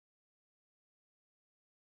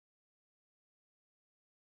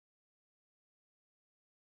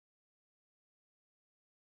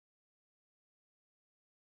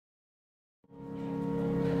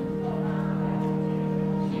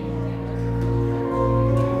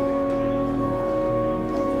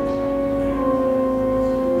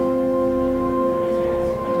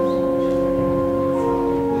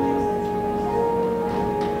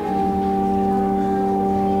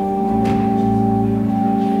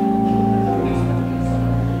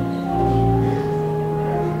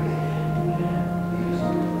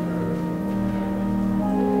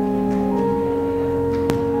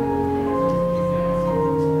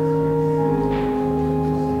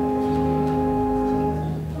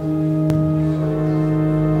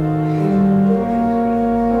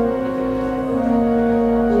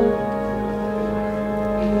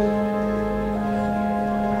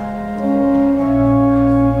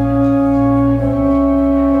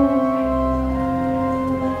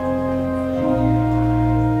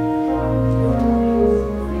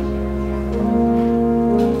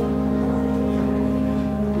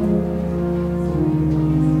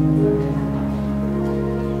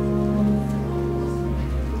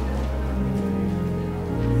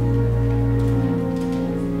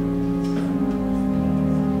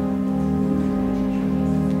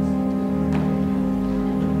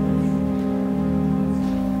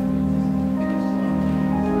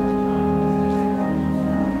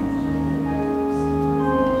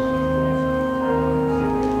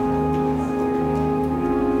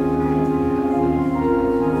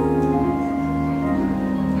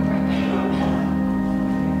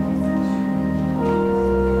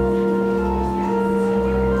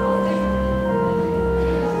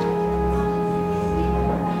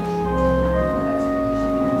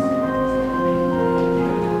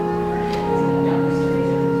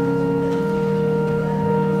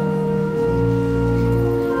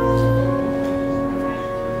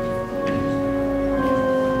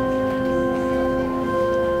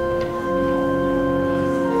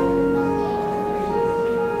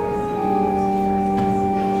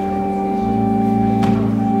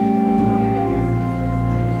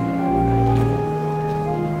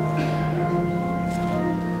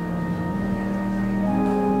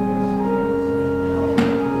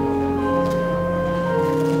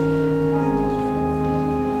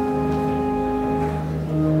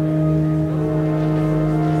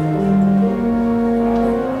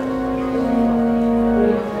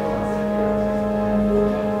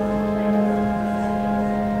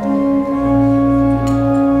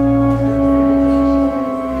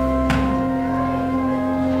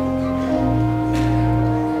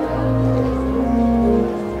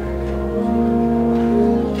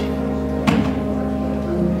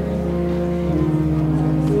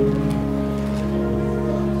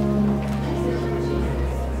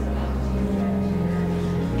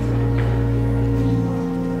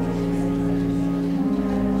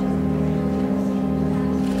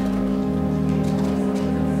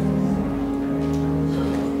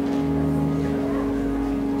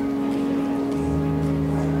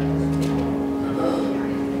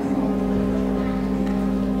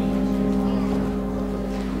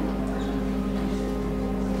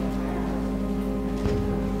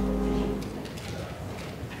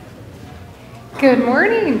Good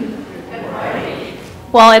morning.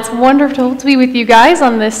 Well, it's wonderful to be with you guys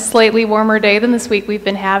on this slightly warmer day than this week we've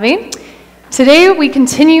been having. Today we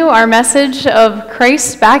continue our message of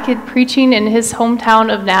Christ back at preaching in his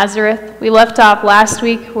hometown of Nazareth. We left off last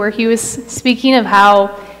week where he was speaking of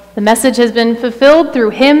how the message has been fulfilled through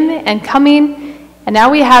him and coming, and now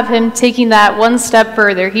we have him taking that one step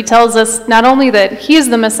further. He tells us not only that he is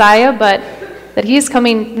the Messiah, but that he is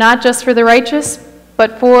coming not just for the righteous,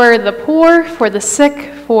 but for the poor, for the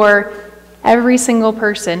sick, for every single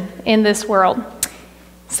person in this world.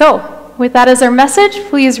 So, with that as our message,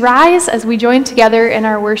 please rise as we join together in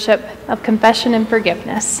our worship of confession and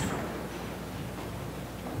forgiveness.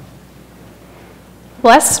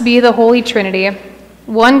 Blessed be the Holy Trinity,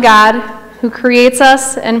 one God who creates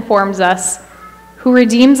us and forms us, who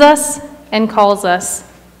redeems us and calls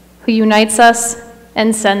us, who unites us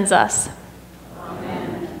and sends us.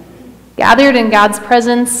 Gathered in God's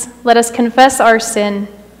presence, let us confess our sin.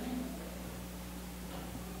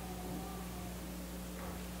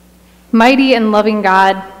 Mighty and loving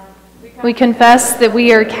God, we confess that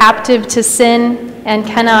we are captive to sin and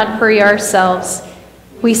cannot free ourselves.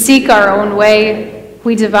 We seek our own way.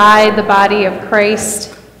 We divide the body of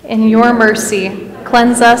Christ. In your mercy,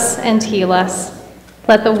 cleanse us and heal us.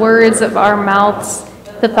 Let the words of our mouths,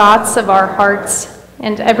 the thoughts of our hearts,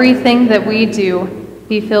 and everything that we do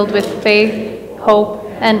be filled with faith, hope,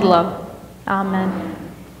 and love. Amen.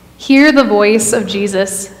 Hear the voice of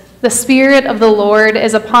Jesus. The Spirit of the Lord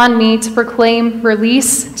is upon me to proclaim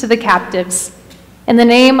release to the captives. In the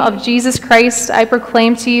name of Jesus Christ, I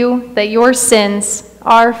proclaim to you that your sins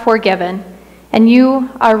are forgiven and you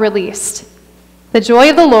are released. The joy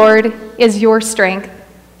of the Lord is your strength,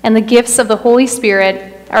 and the gifts of the Holy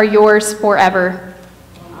Spirit are yours forever.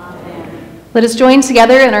 Let us join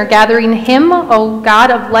together in our gathering hymn, O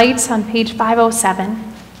God of Light, on page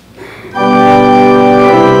 507.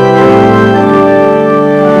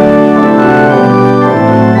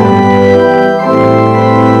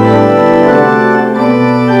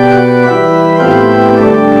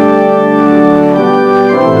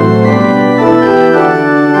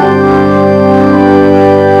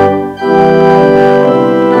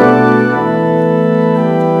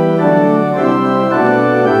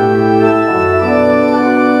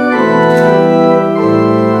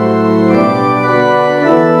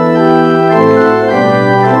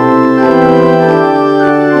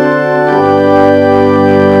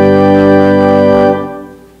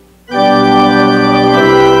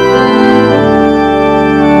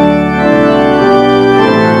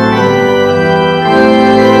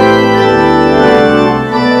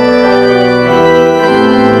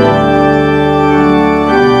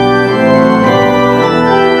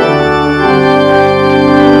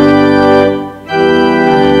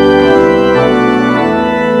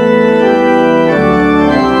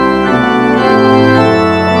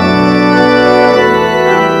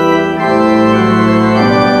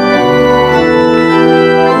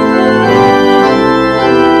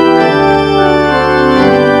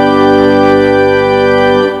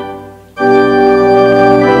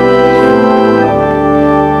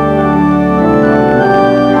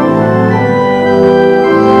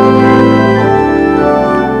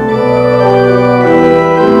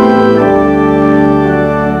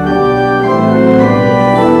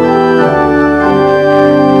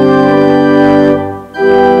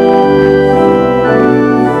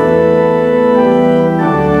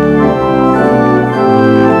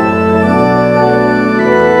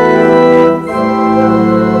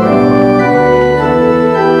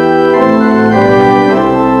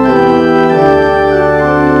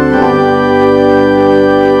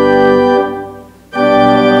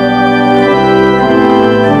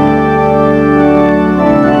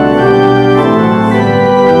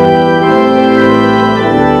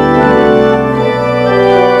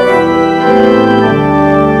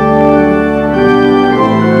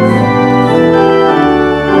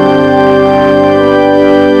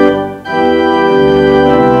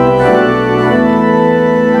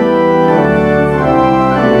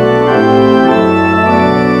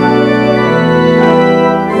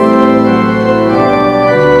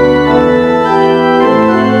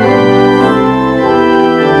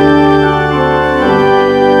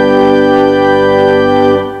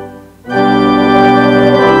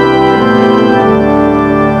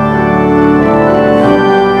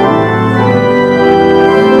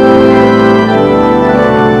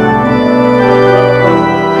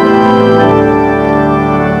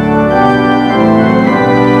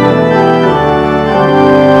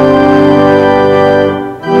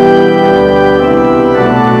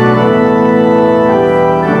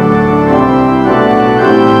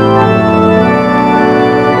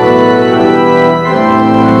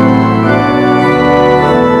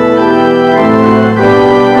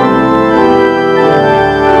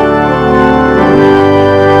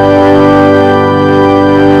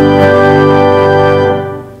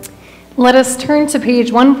 Let us turn to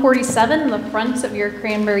page 147, the front of your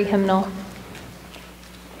Cranberry hymnal.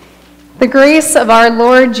 The grace of our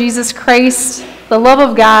Lord Jesus Christ, the love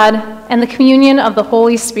of God, and the communion of the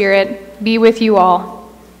Holy Spirit be with you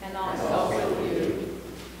all. And also with you.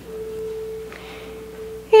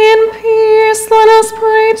 In peace, let us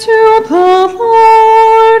pray to the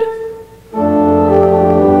Lord.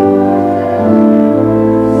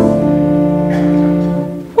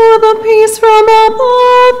 For the peace from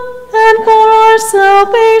above, and for our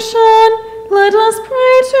salvation, let us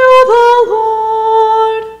pray to the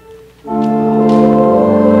Lord.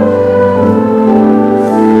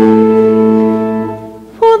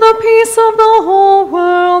 For the peace of the whole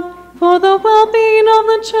world, for the well-being of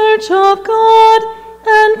the Church of God,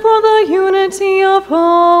 and for the unity of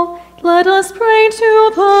all, let us pray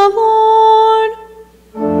to the Lord.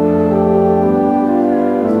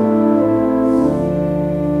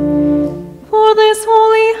 For this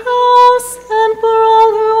holy house, and for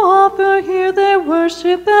all who offer here their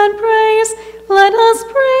worship and praise, let us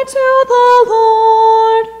pray to the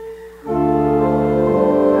Lord.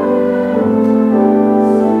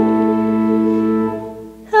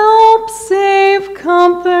 Help, save,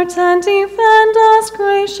 comfort, and defend us,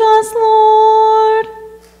 gracious Lord.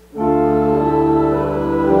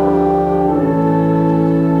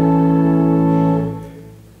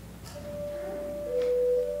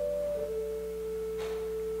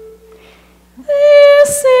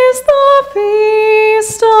 This is the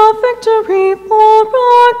feast of victory for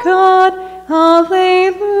our God.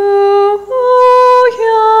 Alleluia.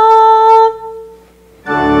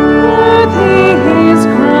 Worthy is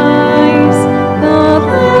Christ, the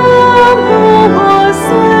Lamb who was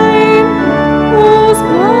slain, whose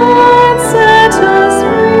blood set us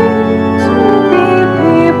free to be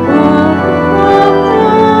people of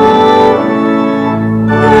God.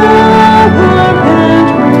 Power and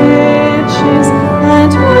riches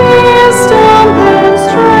and wisdom and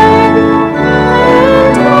strength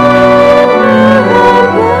and honor and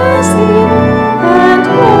blessing and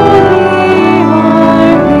glory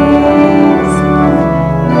are His.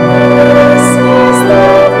 This is the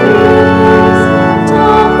feast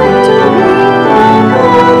of victory from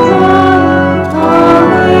our God.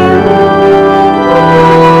 Alleluia.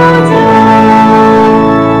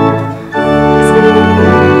 Sing with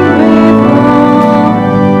all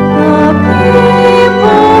the people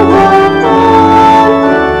of God,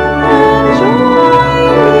 and join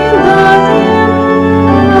in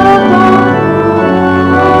the hymn of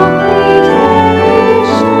all creation.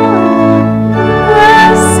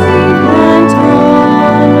 Blessing and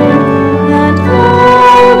honor and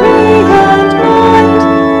glory and might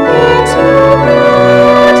be to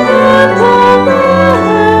God and the Lamb forever.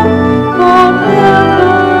 Amen.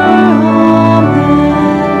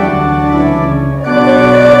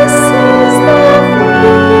 This is the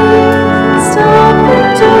feast of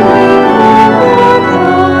victory from our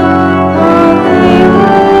God. Alleluia.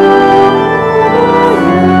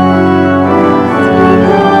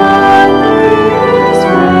 Through the years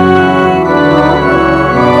reign.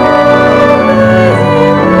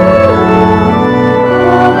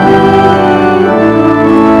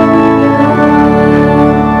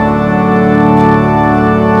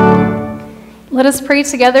 Let us pray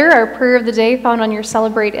together our prayer of the day found on your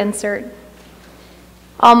Celebrate insert.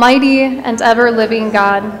 Almighty and ever-living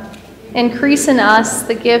God, increase in us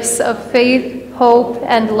the gifts of faith, hope,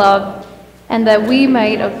 and love, and that we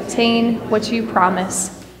might obtain what you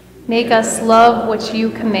promise. Make us love what you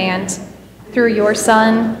command. Through your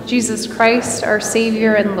Son, Jesus Christ, our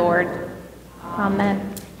Savior and Lord.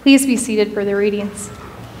 Amen. Please be seated for the readings.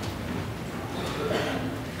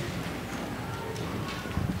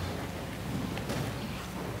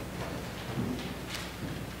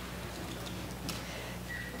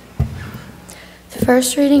 The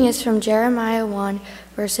first reading is from Jeremiah 1,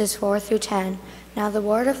 verses 4 through 10. Now the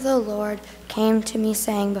word of the Lord came to me,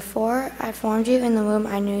 saying, Before I formed you in the womb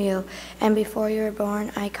I knew you, and before you were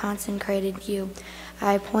born I consecrated you.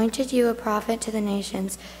 I appointed you a prophet to the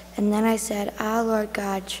nations. And then I said, Ah, Lord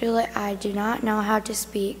God, truly I do not know how to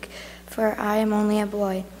speak, for I am only a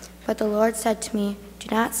boy. But the Lord said to me, Do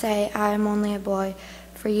not say, I am only a boy,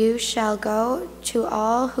 for you shall go to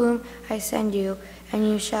all whom I send you, and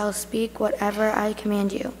you shall speak whatever I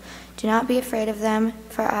command you. Do not be afraid of them,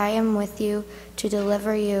 for I am with you to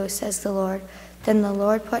deliver you, says the Lord. Then the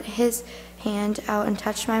Lord put his hand out and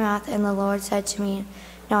touched my mouth, and the Lord said to me,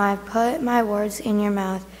 Now I have put my words in your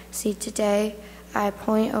mouth. See, today I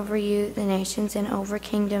appoint over you the nations and over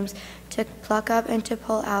kingdoms, to pluck up and to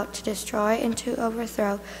pull out, to destroy and to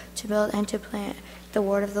overthrow, to build and to plant. The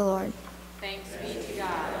word of the Lord. Thanks be to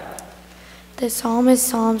God. The psalm is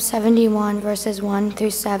Psalm 71, verses 1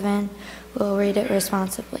 through 7. We'll read it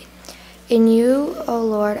responsibly. In you, O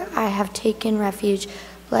Lord, I have taken refuge.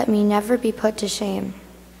 Let me never be put to shame.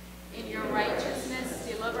 In your righteousness,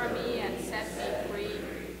 deliver me and set me free.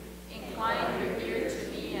 Incline your ear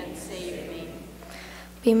to me and save me.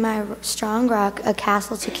 Be my strong rock, a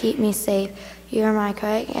castle to keep me safe. You are my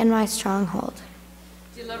crag and my stronghold.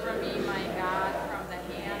 Deliver me, my God, from the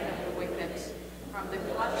hand of the wicked, from the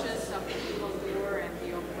clutches of the evildoer and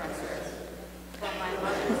the oppressor. From my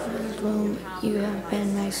mother's womb You have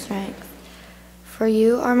been my strength. For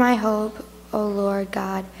you are my hope, O Lord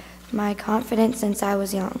God, my confidence since I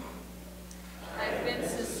was young. I've been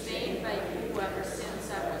sustained by you ever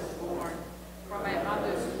since I was born. From my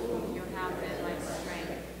mother's womb you have been my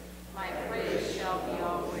strength. My praise shall be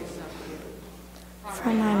always of you.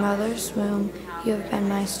 From my mother's womb you have been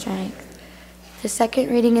my strength. The second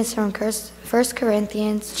reading is from 1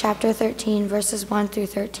 Corinthians chapter 13, verses 1 through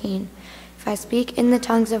 13. If I speak in the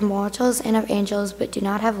tongues of mortals and of angels, but do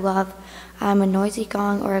not have love, I am a noisy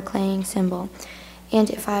gong or a clanging cymbal. And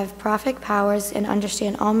if I have prophetic powers and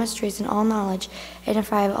understand all mysteries and all knowledge, and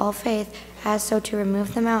if I have all faith as so to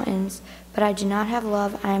remove the mountains, but I do not have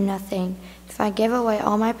love, I am nothing. If I give away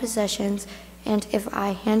all my possessions, and if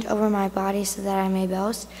I hand over my body so that I may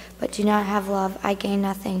boast, but do not have love, I gain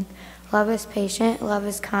nothing. Love is patient, love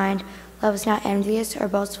is kind, love is not envious or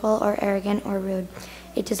boastful or arrogant or rude.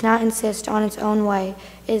 It does not insist on its own way.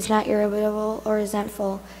 It is not irritable or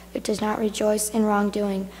resentful. It does not rejoice in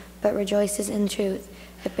wrongdoing, but rejoices in truth.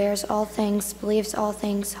 It bears all things, believes all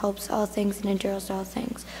things, hopes all things, and endures all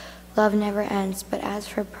things. Love never ends, but as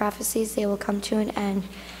for prophecies, they will come to an end.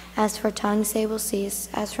 As for tongues, they will cease.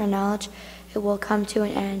 As for knowledge, it will come to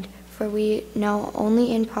an end. For we know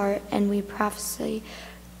only in part, and we prophesy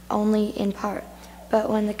only in part. But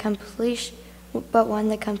when the complete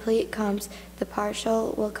comes, the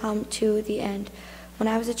partial will come to the end. When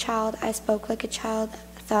I was a child, I spoke like a child,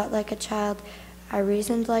 thought like a child, I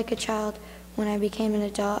reasoned like a child. When I became an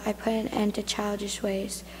adult, I put an end to childish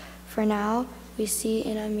ways. For now, we see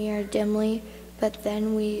in a mirror dimly, but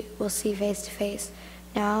then we will see face to face.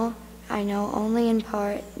 Now I know only in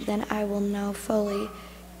part, then I will know fully,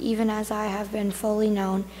 even as I have been fully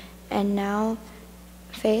known. And now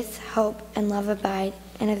faith, hope, and love abide,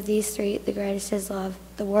 and of these three, the greatest is love.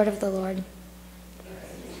 The word of the Lord.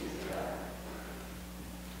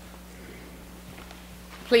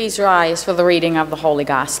 Please rise for the reading of the Holy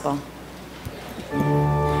Gospel.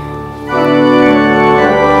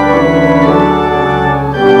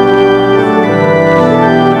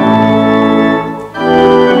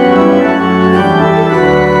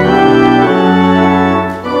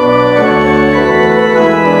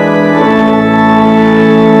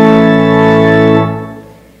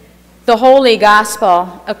 The Holy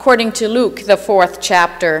Gospel according to Luke, the 4th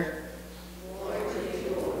chapter.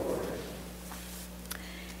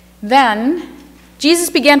 Then Jesus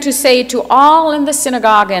began to say to all in the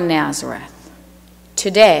synagogue in Nazareth,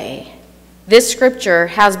 "Today, this scripture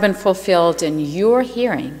has been fulfilled in your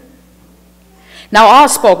hearing." Now all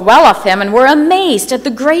spoke well of him and were amazed at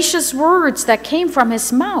the gracious words that came from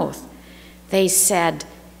his mouth. They said,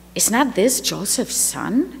 "Is not this Joseph's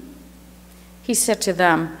son?" He said to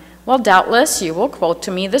them, "Well, doubtless you will quote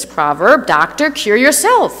to me this proverb, 'Doctor, cure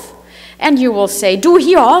yourself.' And you will say, 'Do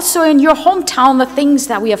here also in your hometown the things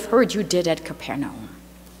that we have heard you did at Capernaum.'"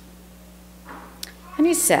 And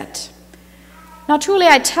he said, "Now truly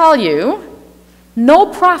I tell you, no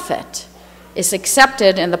prophet is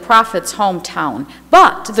accepted in the prophet's hometown.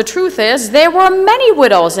 But the truth is, there were many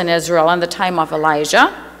widows in Israel in the time of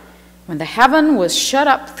Elijah, when the heaven was shut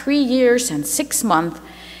up 3 years and 6 months,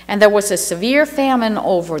 and there was a severe famine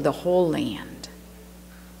over the whole land.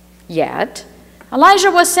 Yet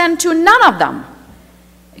Elijah was sent to none of them,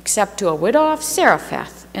 except to a widow of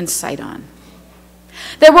Zarephath in Sidon.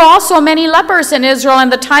 There were also many lepers in Israel in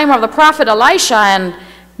the time of the prophet Elisha, and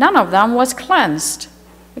none of them was cleansed,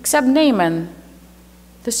 except Naaman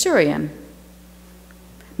the Syrian.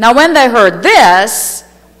 Now when they heard this,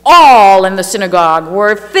 all in the synagogue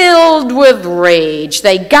were filled with rage.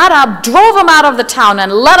 They got up, drove him out of the town,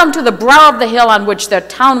 and led him to the brow of the hill on which their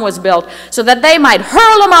town was built, so that they might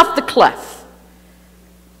hurl him off the cliff.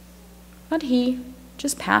 But he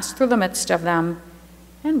just passed through the midst of them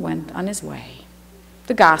and went on his way.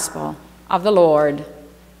 The Gospel of the Lord.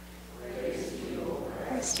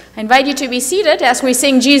 I invite you to be seated as we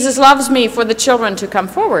sing "Jesus Loves Me" for the children to come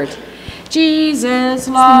forward. Jesus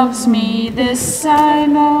loves me, this I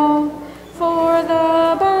know, for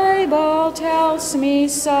the Bible tells me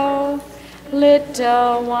so.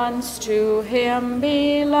 Little ones to him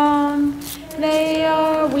belong, They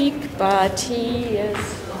are weak, but he is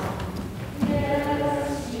strong.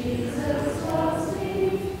 Yes, Jesus loves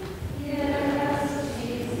me. Yes,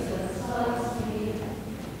 Jesus loves me.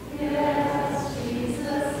 Yes,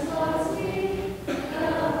 Jesus loves me. The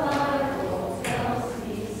Bible tells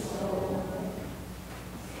me so.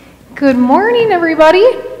 Good morning, everybody.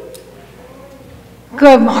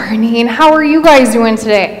 Good morning. How are you guys doing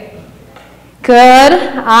today? Good.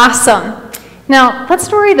 Awesome. Now, that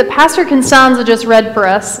story that Pastor Constanza just read for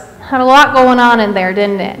us had a lot going on in there,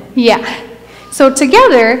 didn't it? Yeah. So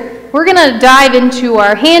together, we're going to dive into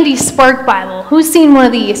our handy Spark Bible. Who's seen one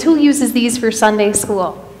of these? Who uses these for Sunday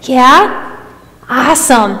school? Yeah?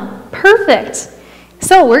 Awesome. Perfect.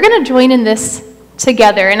 So we're going to join in this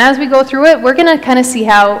together. And as we go through it, we're going to kind of see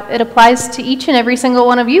how it applies to each and every single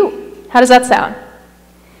one of you. How does that sound?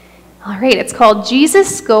 All right. It's called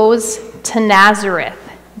Jesus Goes to Nazareth.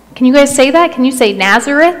 Can you guys say that? Can you say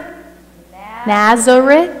Nazareth?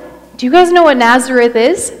 Nazareth. Do you guys know what Nazareth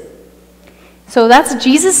is? So that's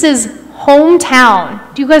Jesus'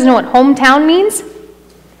 hometown. Do you guys know what hometown means?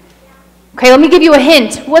 Okay, let me give you a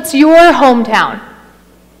hint. What's your hometown?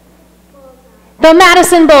 The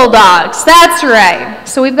Madison Bulldogs. That's right.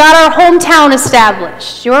 So we've got our hometown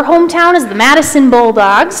established. Your hometown is the Madison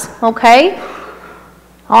Bulldogs. Okay?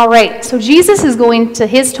 All right. So Jesus is going to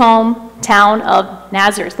his hometown of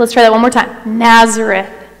Nazareth. Let's try that one more time. Nazareth.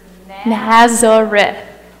 Nazareth.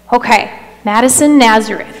 Okay. Madison,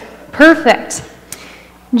 Nazareth. Perfect.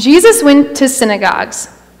 Jesus went to synagogues,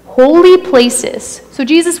 holy places. So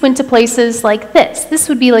Jesus went to places like this. This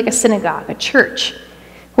would be like a synagogue, a church,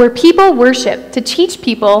 where people worship to teach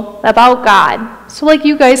people about God. So like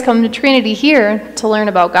you guys come to Trinity here to learn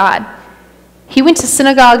about God. He went to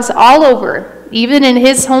synagogues all over, even in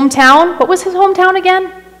his hometown. What was his hometown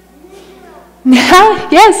again?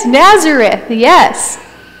 Yes, Nazareth, yes.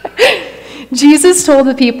 Jesus told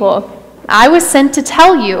the people, I was sent to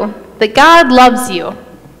tell you that God loves you.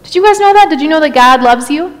 Did you guys know that? Did you know that God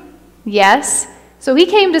loves you? Yes. So he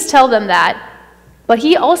came to tell them that, but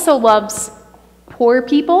he also loves poor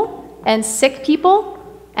people and sick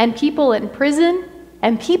people and people in prison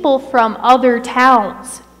and people from other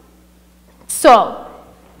towns. So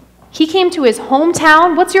he came to his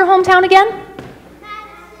hometown. What's your hometown again?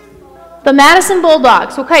 The Madison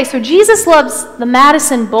Bulldogs. Okay, so Jesus loves the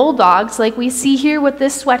Madison Bulldogs, like we see here with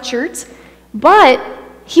this sweatshirt, but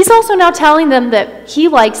he's also now telling them that he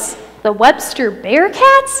likes the Webster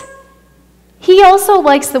Bearcats. He also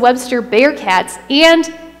likes the Webster Bearcats and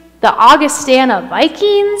the Augustana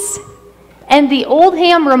Vikings and the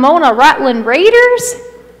Oldham Ramona Rutland Raiders.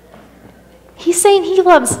 He's saying he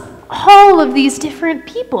loves all of these different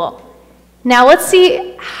people. Now let's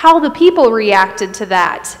see how the people reacted to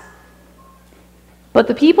that. But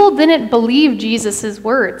the people didn't believe Jesus'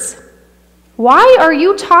 words. Why are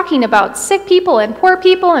you talking about sick people and poor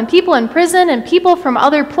people and people in prison and people from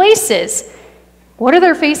other places? What do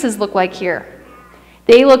their faces look like here?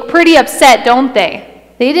 They look pretty upset, don't they?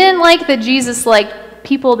 They didn't like that Jesus liked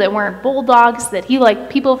people that weren't bulldogs, that he liked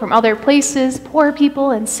people from other places, poor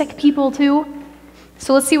people and sick people too.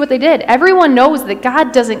 So let's see what they did. Everyone knows that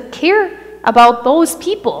God doesn't care about those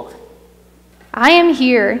people. I am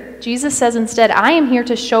here, Jesus says instead, I am here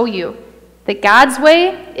to show you that God's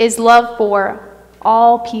way is love for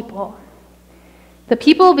all people. The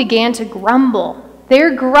people began to grumble.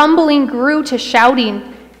 Their grumbling grew to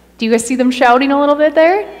shouting. Do you guys see them shouting a little bit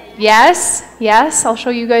there? Yes, yes, I'll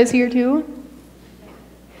show you guys here too.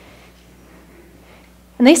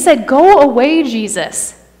 And they said, "Go away,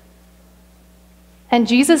 Jesus." And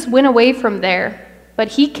Jesus went away from there, but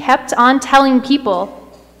he kept on telling people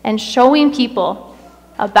and showing people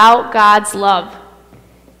about God's love.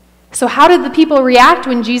 So how did the people react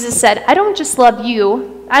when Jesus said, I don't just love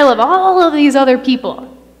you, I love all of these other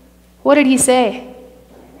people? What did he say?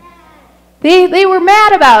 They were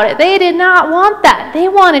mad about it. They did not want that. They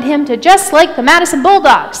wanted him to just like the Madison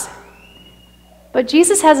Bulldogs. But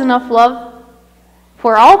Jesus has enough love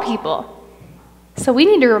for all people. So we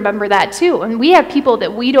need to remember that too. And we have people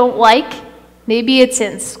that we don't like. Maybe it's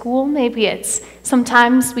in school, maybe it's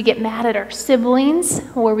sometimes we get mad at our siblings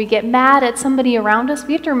or we get mad at somebody around us.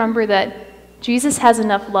 We have to remember that Jesus has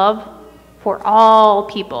enough love for all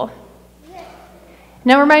people.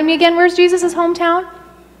 Now remind me again, where's Jesus' hometown?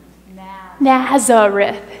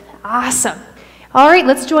 Nazareth. Awesome. All right,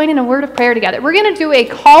 let's join in a word of prayer together. We're going to do a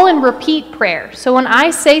call and repeat prayer. So when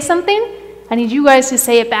I say something, I need you guys to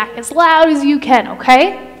say it back as loud as you can,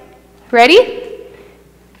 okay? Ready?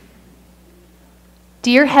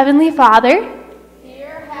 Dear Heavenly Father,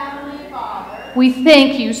 we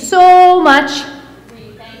thank you so much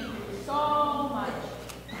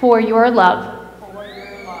for your love.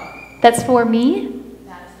 That's for me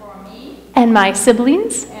and my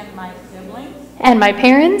siblings and my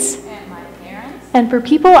parents and for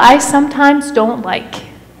people I sometimes don't like.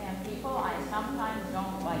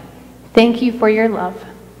 Thank you for your love.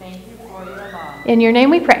 In your name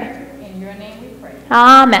we pray.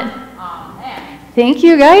 Amen. Thank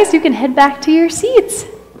you, guys. You can head back to your seats.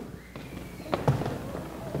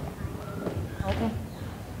 Okay.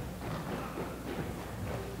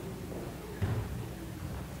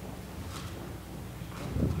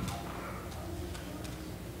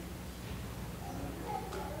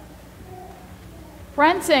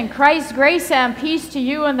 Friends, in Christ's grace and peace to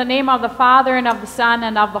you in the name of the Father and of the Son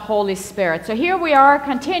and of the Holy Spirit. So here we are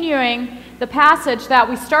continuing the passage that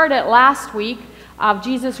we started last week of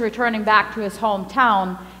Jesus returning back to his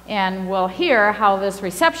hometown, and we'll hear how this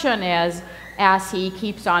reception is as he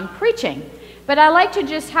keeps on preaching. But I'd like to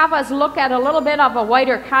just have us look at a little bit of a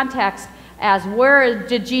wider context as where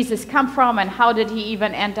did Jesus come from and how did he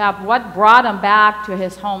even end up, what brought him back to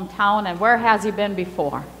his hometown, and where has he been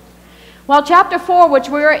before? Well, chapter 4, which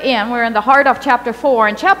we're in the heart of chapter 4.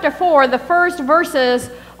 In chapter 4, the first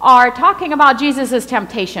verses are talking about Jesus'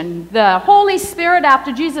 temptation. The Holy Spirit,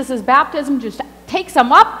 after Jesus' baptism, just takes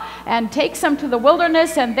him up and takes him to the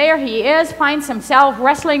wilderness, and there he is, finds himself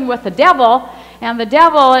wrestling with the devil, and the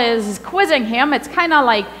devil is quizzing him. It's kind of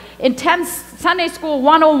like intense Sunday School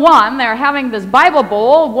 101. They're having this Bible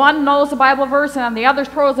bowl. One knows the Bible verse, and the other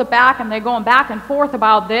throws it back, and they're going back and forth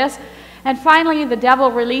about this. And finally, the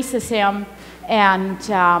devil releases him, and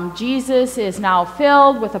Jesus is now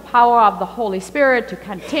filled with the power of the Holy Spirit to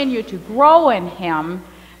continue to grow in him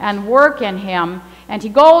and work in him. And he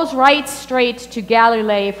goes right straight to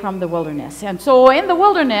Galilee from the wilderness. And so in the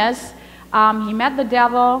wilderness, he met the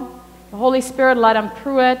devil. The Holy Spirit led him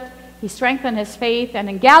through it. He strengthened his faith. And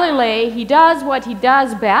in Galilee, he does what he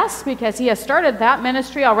does best, because he has started that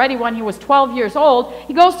ministry already when he was 12 years old.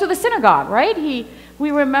 He goes to the synagogue, right? We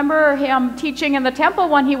remember him teaching in the temple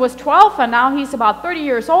when he was 12, and now he's about 30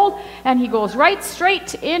 years old, and he goes right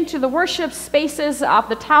straight into the worship spaces of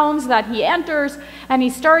the towns that he enters, and he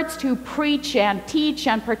starts to preach and teach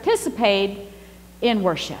and participate in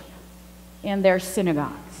worship in their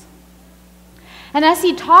synagogues. And as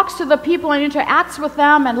he talks to the people and interacts with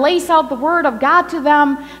them and lays out the word of God to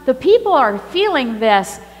them, the people are feeling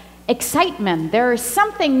this excitement. There is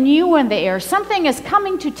something new in the air. Something is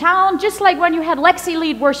coming to town, just like when you had Lexi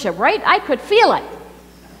lead worship, right? I could feel it.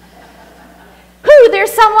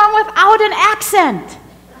 There's someone without an accent.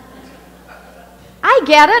 I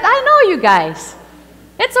get it. I know you guys.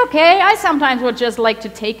 It's okay. I sometimes would just like to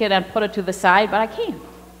take it and put it to the side, but I can't.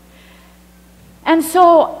 And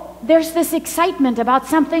so there's this excitement about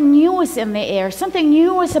something new is in the air. Something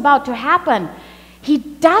new is about to happen. He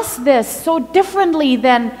does this so differently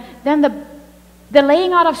than the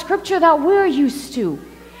laying out of Scripture that we're used to.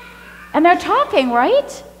 And they're talking,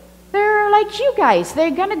 right? They're like you guys.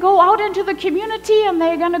 They're going to go out into the community, and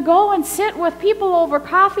they're going to go and sit with people over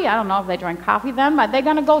coffee. I don't know if they drink coffee then, but they're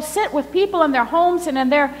going to go sit with people in their homes and in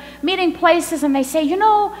their meeting places, and they say, you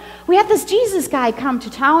know, we had this Jesus guy come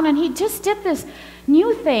to town, and he just did this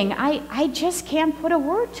new thing. I just can't put a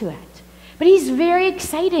word to it. But he's very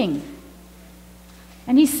exciting.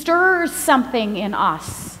 And he stirs something in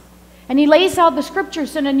us. And he lays out the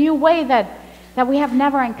Scriptures in a new way that we have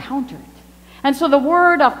never encountered. And so the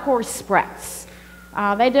word, of course, spreads.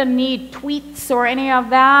 They didn't need tweets or any of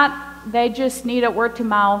that. They just needed word to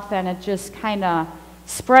mouth, and it just kind of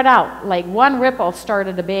spread out. Like one ripple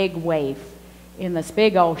started a big wave in this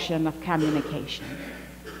big ocean of communication.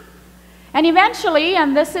 And eventually,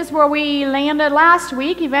 and this is where we landed last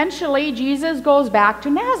week, eventually Jesus goes back to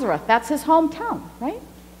Nazareth. That's his hometown, right?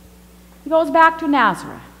 He goes back to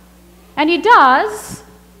Nazareth. And he does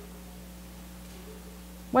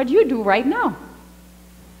what you do right now.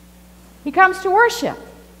 He comes to worship.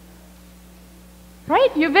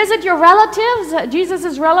 Right? You visit your relatives.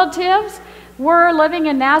 Jesus' relatives were living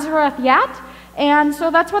in Nazareth yet. And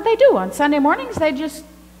so that's what they do. On Sunday mornings, they just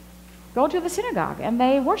go to the synagogue and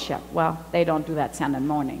they worship. Well, they don't do that Sunday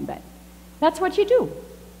morning, but that's what you do.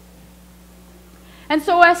 And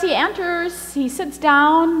so as he enters, he sits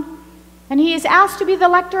down, and he is asked to be the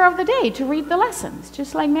lector of the day, to read the lessons,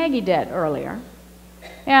 just like Maggie did earlier.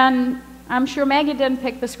 And I'm sure Maggie didn't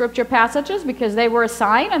pick the scripture passages because they were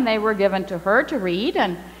assigned and they were given to her to read.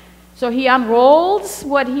 And so he unrolls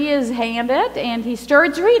what he is handed, and he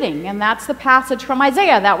starts reading. And that's the passage from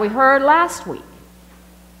Isaiah that we heard last week.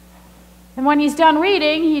 And when he's done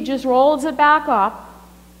reading, he just rolls it back up,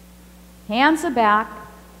 hands it back,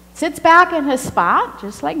 sits back in his spot,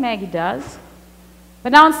 just like Maggie does,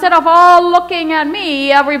 But now instead of all looking at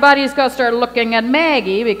me, everybody's going to start looking at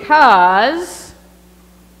Maggie because,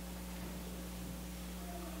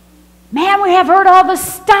 man, we have heard all this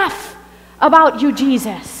stuff about you,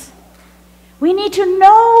 Jesus. We need to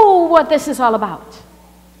know what this is all about.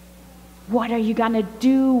 What are you going to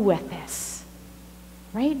do with this?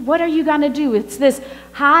 Right? What are you going to do? It's this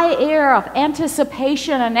high air of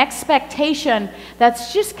anticipation and expectation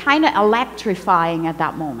that's just kind of electrifying at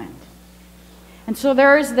that moment. And so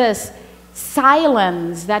there's this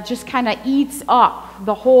silence that just kind of eats up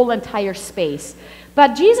the whole entire space.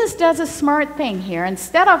 But Jesus does a smart thing here.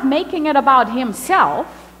 Instead of making it about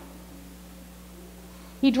himself,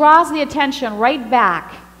 he draws the attention right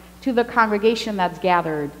back to the congregation that's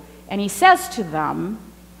gathered. And he says to them,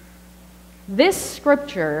 this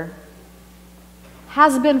scripture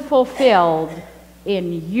has been fulfilled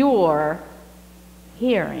in your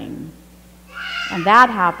hearing. And that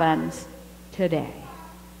happens today.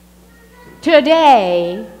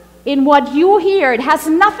 Today, in what you hear, it has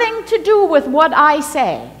nothing to do with what I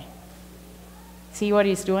say. See what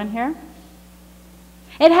he's doing here?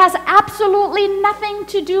 It has absolutely nothing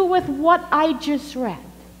to do with what I just read.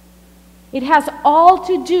 It has all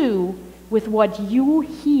to do with what you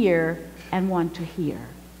hear and want to hear.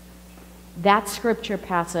 That scripture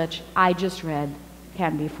passage I just read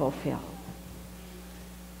can be fulfilled.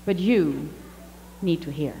 But you need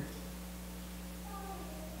to hear.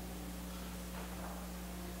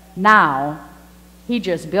 Now, he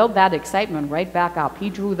just built that excitement right back up. He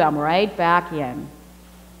drew them right back in.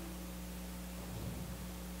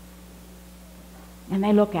 And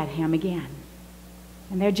they look at him again.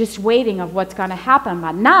 And they're just waiting of what's going to happen.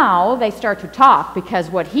 But now they start to talk because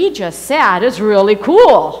what he just said is really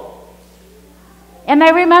cool. And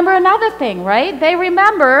they remember another thing, right? They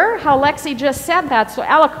remember how Lexi just said that so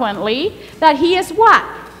eloquently, that he is what?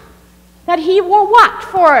 That he wore what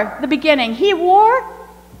for the beginning? He wore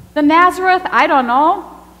the Nazareth, I don't know.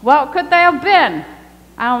 What could they have been?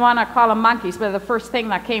 I don't want to call them monkeys, but the first thing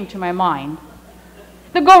that came to my mind.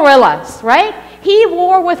 The gorillas, right? He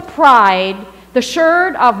wore with pride the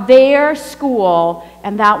shirt of their school,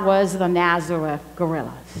 and that was the Nazareth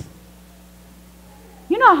Gorillas.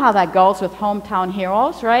 You know how that goes with hometown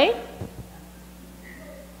heroes, right?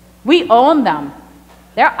 We own them.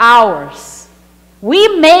 They're ours.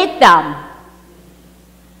 We made them.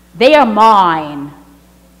 They are mine.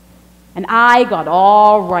 And I got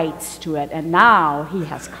all rights to it, and now he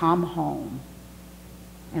has come home.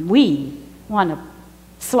 And we want a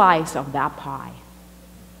slice of that pie.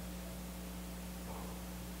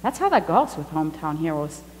 That's how that goes with hometown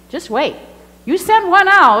heroes. Just wait. You send one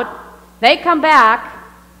out, they come back,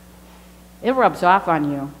 it rubs off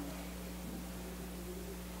on you.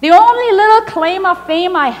 The only little claim of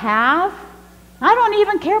fame I have, I don't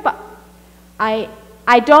even care about. I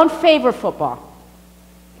don't favor football.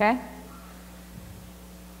 Okay?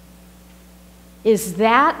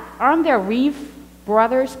 Aren't there Reeve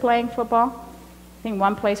brothers playing football? I think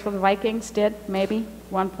one plays for the Vikings, did, maybe,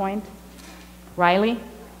 1 point. Riley?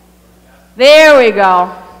 There we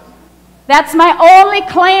go. That's my only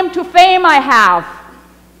claim to fame I have.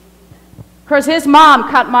 Because his mom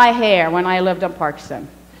cut my hair when I lived in Parkston.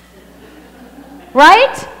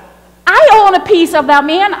 Right? I own a piece of that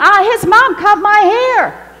man. His mom cut my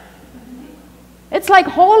hair. It's like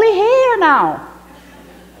holy hair now.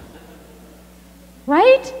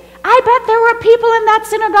 Right? I bet there were people in that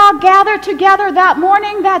synagogue gathered together that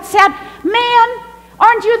morning that said, man,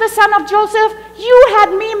 aren't you the son of Joseph? You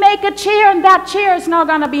had me make a chair, and that chair is now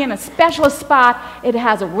going to be in a special spot. It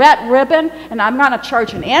has a red ribbon, and I'm going to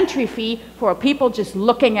charge an entry fee for people just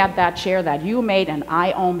looking at that chair that you made and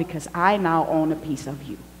I own because I now own a piece of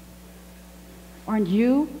you. Aren't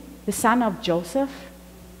you the son of Joseph,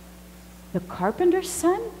 the carpenter's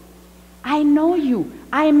son? I know you.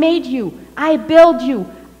 I made you. I built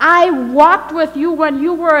you. I walked with you when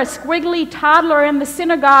you were a squiggly toddler in the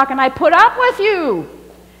synagogue, and I put up with you.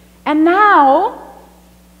 And now,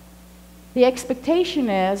 the expectation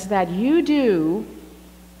is that you do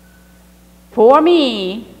for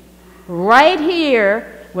me, right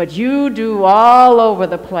here, what you do all over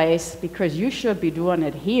the place, because you should be doing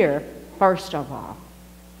it here first of all.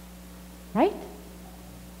 Right?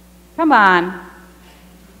 Come on.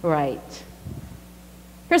 Right.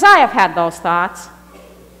 Because I have had those thoughts.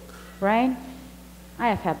 Right? I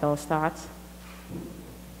have had those thoughts.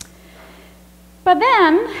 But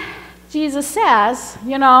then, Jesus says,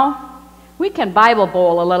 you know, we can Bible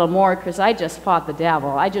bowl a little more because I just fought the devil.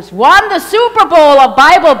 I just won the Super Bowl of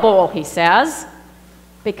Bible Bowl, he says,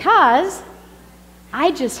 because I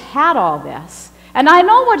just had all this. And I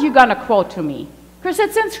know what you're going to quote to me because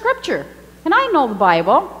it's in Scripture. And I know the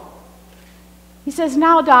Bible. He says,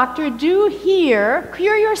 now, doctor, do here,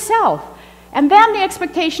 cure yourself. And then the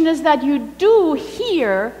expectation is that you do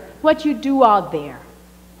here what you do out there.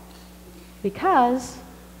 Because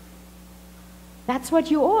that's what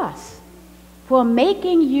you owe us, for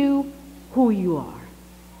making you who you are.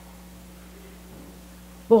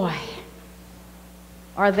 Boy,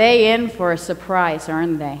 are they in for a surprise,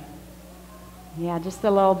 aren't they? Yeah, just a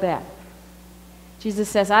little bit. Jesus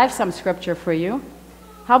says, I have some scripture for you.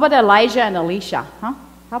 How about Elijah and Elisha? Huh?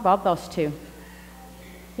 How about those two?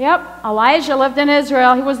 Yep, Elijah lived in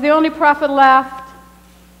Israel. He was the only prophet left.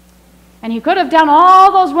 And he could have done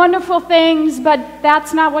all those wonderful things, but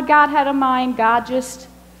that's not what God had in mind. God just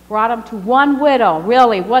brought him to one widow.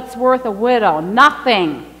 Really, what's worth a widow?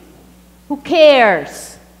 Nothing. Who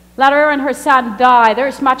cares? Let her and her son die.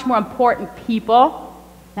 There's much more important people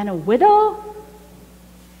than a widow.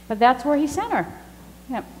 But that's where he sent her,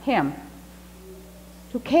 him,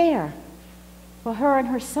 to care for her and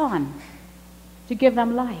her son, to give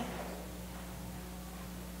them life.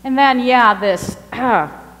 And then, yeah, this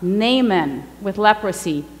Naaman with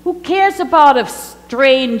leprosy. Who cares about a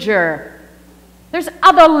stranger? There's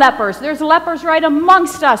other lepers. There's lepers right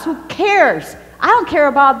amongst us. Who cares? I don't care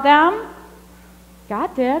about them.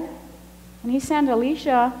 God did. And he sent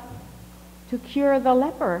Elisha to cure the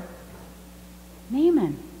leper,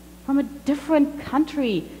 Naaman, from a different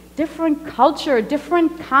country, different culture,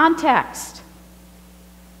 different context.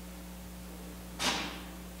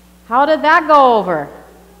 How did that go over?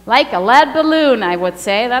 Like a lead balloon, I would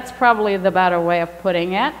say. That's probably the better way of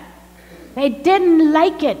putting it. They didn't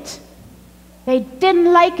like it. They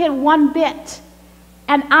didn't like it one bit.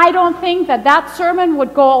 And I don't think that that sermon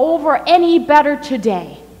would go over any better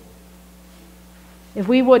today if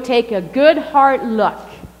we would take a good hard look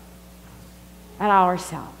at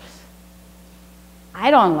ourselves. I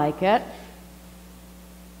don't like it.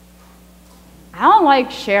 I don't like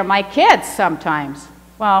to share my kids sometimes.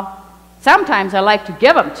 Well, sometimes I like to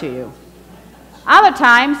give them to you. Other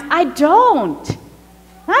times, I don't.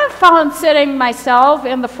 I've found sitting myself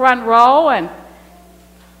in the front row and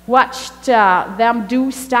watched them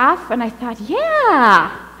do stuff, and I thought, yeah,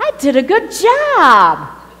 I did a good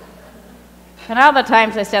job. And other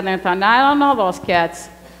times I sat there and thought, no, I don't know those kids.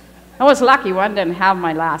 I was lucky one didn't have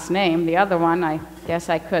my last name. The other one, I guess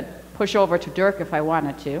I could push over to Dirk if I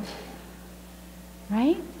wanted to.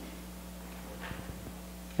 Right?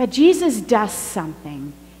 But Jesus does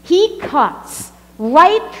something. He cuts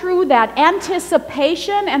right through that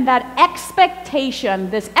anticipation and that expectation,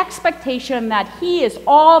 this expectation that he is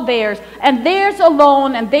all theirs, and theirs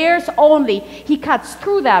alone, and theirs only. He cuts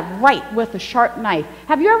through that right with a sharp knife.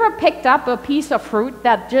 Have you ever picked up a piece of fruit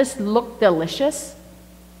that just looked delicious?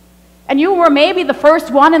 And you were maybe the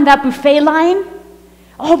first one in that buffet line?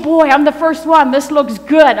 Oh boy, I'm the first one. This looks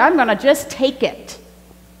good. I'm going to just take it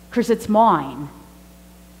because it's mine.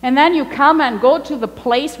 And then you come and go to the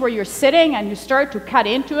place where you're sitting and you start to cut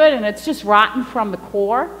into it and it's just rotten from the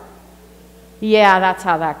core. Yeah, that's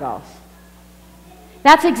how that goes.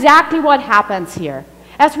 That's exactly what happens here.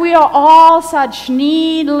 As we are all such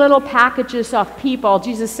neat little packages of people,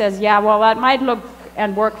 Jesus says, yeah, well, that might look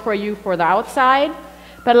and work for you for the outside,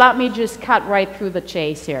 but let me just cut right through the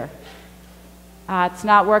chase here. It's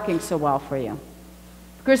not working so well for you.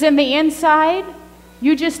 Because in the inside,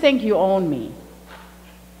 you just think you own me.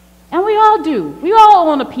 And we all do. We all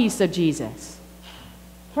own a piece of Jesus.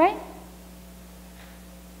 Right?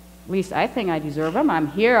 At least I think I deserve him. I'm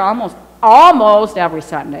here almost every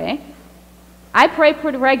Sunday. I pray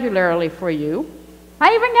pretty regularly for you.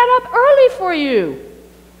 I even get up early for you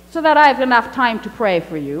so that I have enough time to pray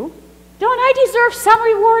for you. Don't I deserve some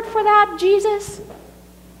reward for that, Jesus?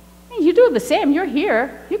 You do the same. You're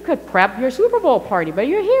here. You could prep your Super Bowl party, but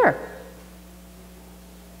you're here.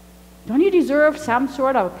 Don't you deserve some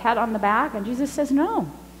sort of pat on the back? And Jesus says, no.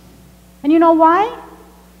 And you know why?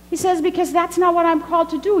 He says, because that's not what I'm called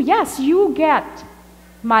to do. Yes, you get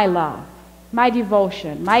my love, my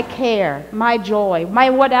devotion, my care, my joy, my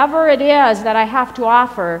whatever it is that I have to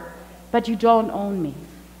offer, but you don't own me.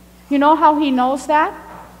 You know how he knows that?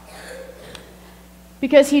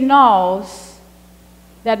 Because he knows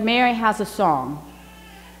that Mary has a song.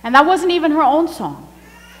 And that wasn't even her own song.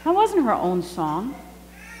 That wasn't her own song.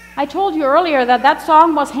 I told you earlier that that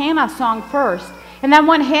song was Hannah's song first. And then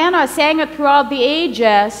when Hannah sang it throughout the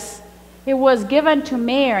ages, it was given to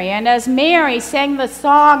Mary. And as Mary sang the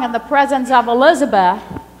song in the presence of Elizabeth,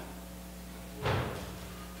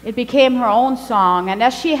 it became her own song. And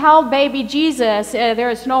as she held baby Jesus, there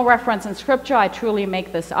is no reference in Scripture. I truly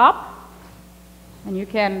make this up. And you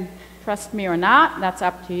can trust me or not. That's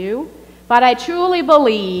up to you. But I truly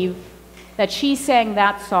believe that she sang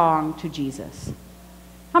that song to Jesus.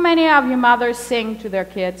 How many of you mothers sing to their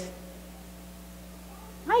kids?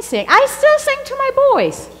 I sing. I still sing to my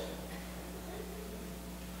boys.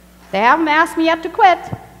 They haven't asked me yet to quit.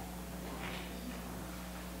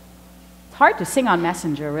 It's hard to sing on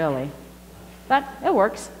Messenger, really, but it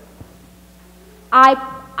works. I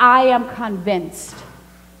am convinced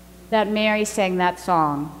that Mary sang that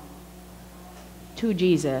song to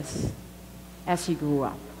Jesus as he grew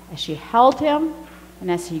up, as she held him,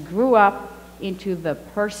 and as he grew up into the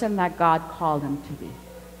person that God called him to be.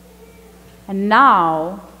 And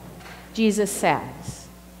now, Jesus says,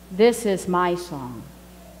 this is my song.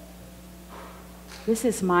 This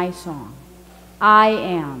is my song. I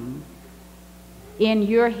am. In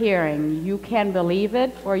your hearing, you can believe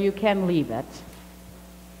it or you can leave it.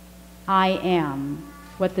 I am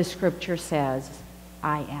what the scripture says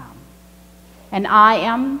I am. And I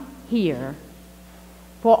am here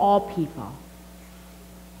for all people.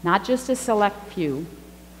 Not just a select few.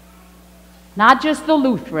 Not just the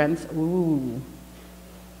Lutherans. Ooh.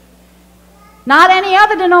 Not any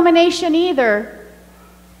other denomination either.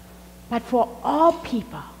 But for all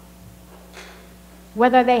people.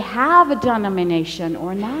 Whether they have a denomination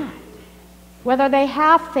or not. Whether they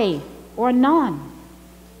have faith or none.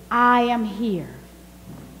 I am here.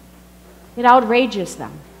 It outrages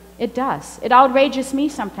them. It does. It outrages me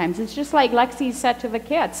sometimes. It's just like Lexi said to the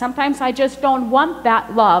kids. Sometimes I just don't want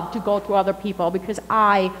that love to go to other people because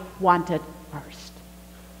I want it first.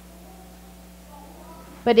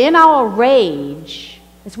 But in our rage,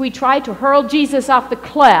 as we try to hurl Jesus off the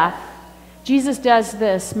cliff, Jesus does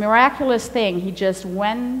this miraculous thing. He just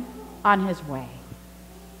went on his way.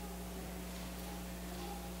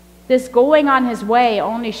 This going on his way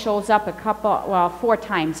only shows up 4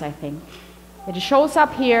 times, I think. It shows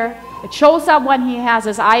up here. It shows up when he has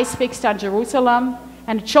his eyes fixed on Jerusalem.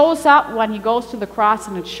 And it shows up when he goes to the cross.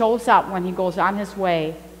 And it shows up when he goes on his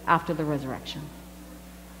way after the resurrection.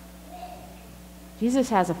 Jesus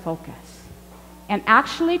has a focus. And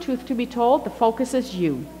actually, truth to be told, the focus is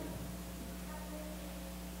you.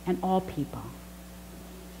 And all people.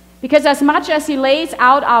 Because as much as he lays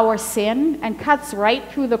out our sin and cuts right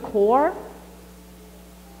through the core,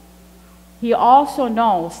 he also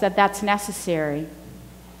knows that that's necessary.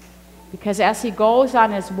 Because as he goes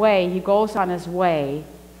on his way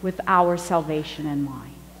with our salvation in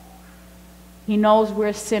mind. He knows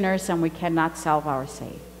we're sinners and we cannot save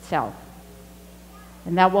ourselves.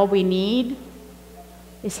 And that what we need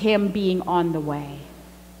is him being on the way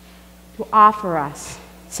to offer us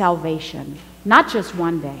salvation, not just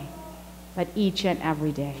one day, but each and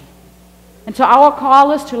every day. And so our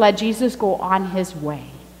call is to let Jesus go on his way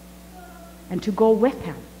and to go with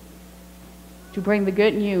him, to bring the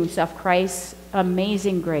good news of Christ's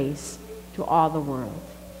amazing grace to all the world.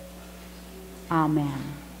 Amen.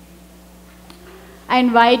 I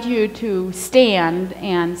invite you to stand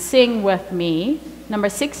and sing with me, number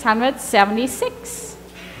 676.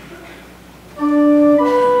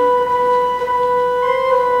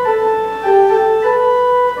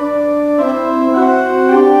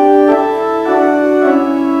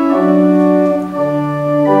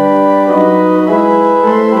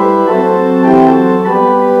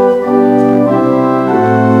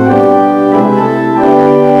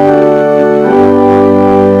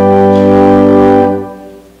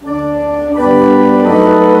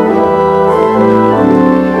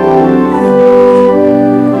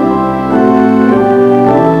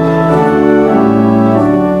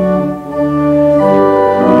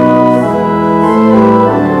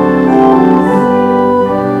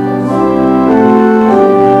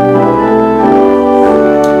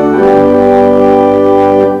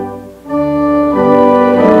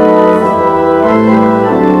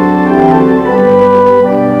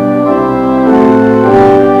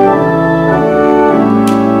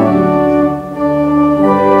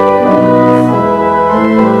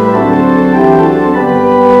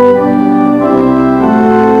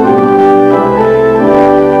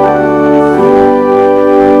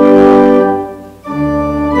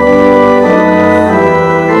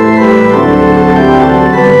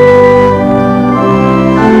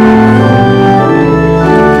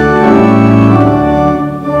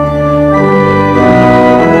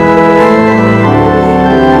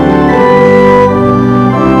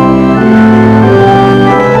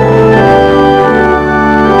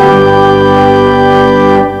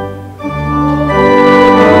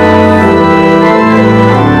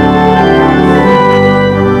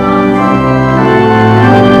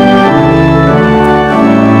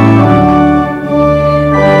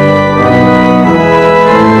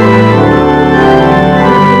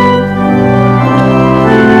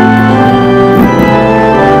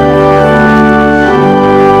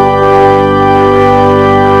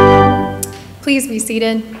 please be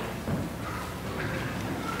seated.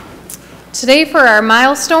 Today for our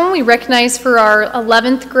milestone, we recognize for our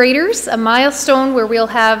 11th graders a milestone where we'll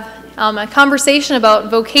have a conversation about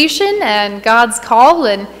vocation and God's call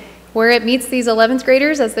and where it meets these 11th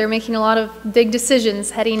graders as they're making a lot of big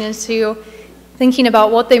decisions heading into thinking about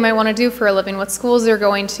what they might want to do for a living, what schools they're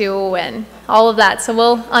going to, and all of that. So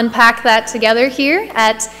we'll unpack that together here.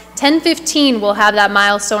 At 10:15, we'll have that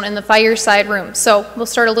milestone in the fireside room. So we'll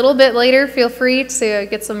start a little bit later. Feel free to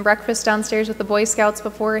get some breakfast downstairs with the Boy Scouts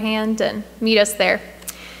beforehand and meet us there.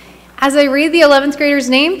 As I read the 11th grader's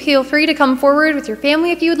name, feel free to come forward with your family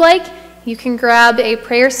if you would like. You can grab a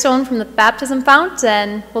prayer stone from the baptism fount,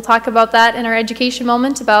 and we'll talk about that in our education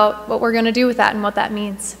moment about what we're going to do with that and what that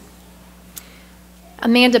means.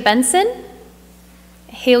 Amanda Benson,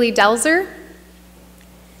 Haley Delzer,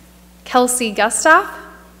 Kelsey Gustav,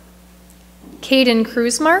 Caden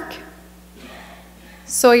Kruzmark,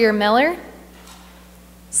 Sawyer Miller,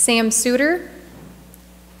 Sam Suter,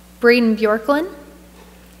 Braden Bjorklund,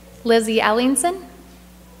 Lizzie Ellingson,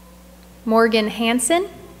 Morgan Hansen,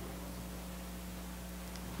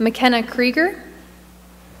 McKenna Krieger,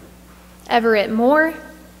 Everett Moore,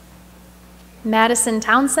 Madison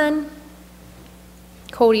Townsend,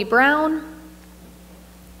 Cody Brown,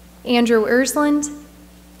 Andrew Ersland,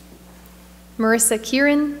 Marissa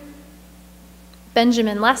Kieran,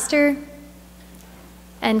 Benjamin Lester,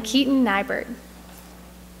 and Keaton Nybert.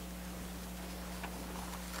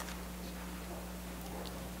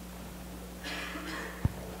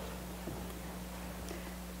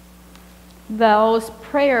 Those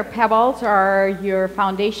prayer pebbles are your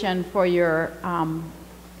foundation for your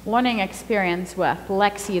learning experience with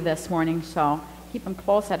Lexi this morning, so keep them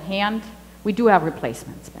close at hand. We do have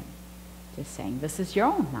replacements, but just saying, this is your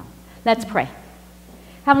own now. Let's pray.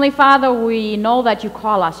 Heavenly Father, we know that you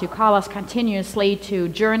call us. You call us continuously to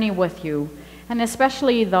journey with you, and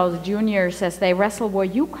especially those juniors as they wrestle where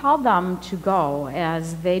you call them to go,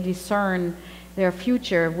 as they discern their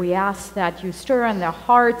future. We ask that you stir in their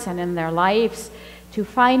hearts and in their lives to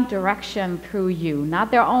find direction through you,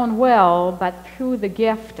 not their own will, but through the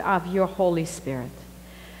gift of your Holy Spirit.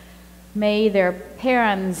 May their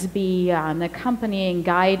parents be an accompanying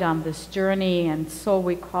guide on this journey, and so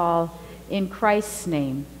we call in Christ's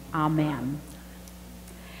name, amen.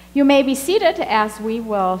 You may be seated as we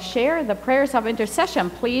will share the prayers of intercession.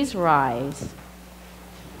 Please rise.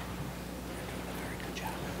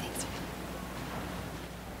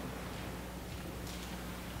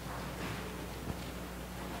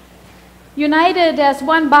 United as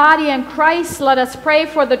one body in Christ, let us pray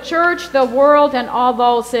for the church, the world, and all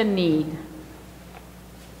those in need.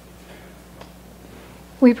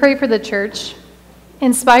 We pray for the church.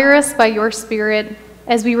 Inspire us by your Spirit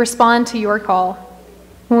as we respond to your call.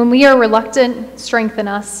 When we are reluctant, strengthen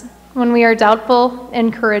us. When we are doubtful,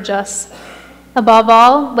 encourage us. Above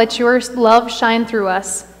all, let your love shine through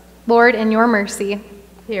us. Lord, in your mercy,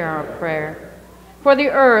 hear our prayer. For the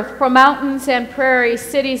earth, for mountains and prairies,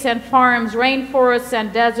 cities and farms, rainforests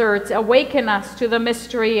and deserts, awaken us to the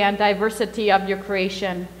mystery and diversity of your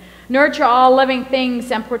creation. Nurture all living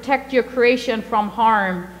things and protect your creation from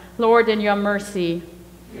harm. Lord, in your mercy.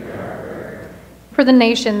 For the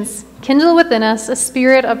nations, kindle within us a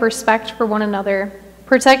spirit of respect for one another.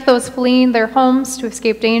 Protect those fleeing their homes to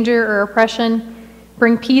escape danger or oppression.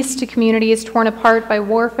 Bring peace to communities torn apart by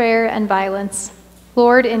warfare and violence.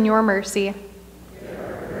 Lord, in your mercy.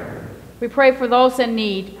 We pray for those in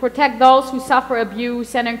need. Protect those who suffer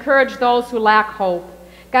abuse and encourage those who lack hope.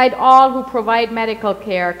 Guide all who provide medical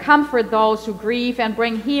care. Comfort those who grieve and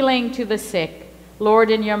bring healing to the sick.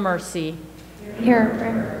 Lord, in your mercy. Hear our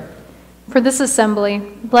prayer. For this assembly,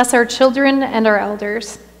 bless our children and our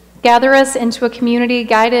elders. Gather us into a community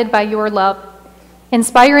guided by your love.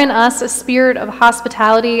 Inspire in us a spirit of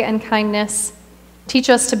hospitality and kindness.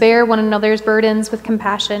 Teach us to bear one another's burdens with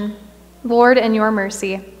compassion. Lord, in your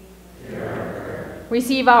mercy.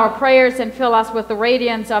 Receive our prayers and fill us with the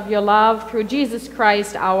radiance of your love through Jesus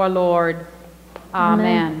Christ our Lord.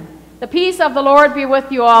 Amen. The peace of the Lord be with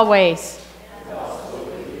you always.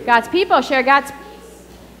 God's people share God's peace.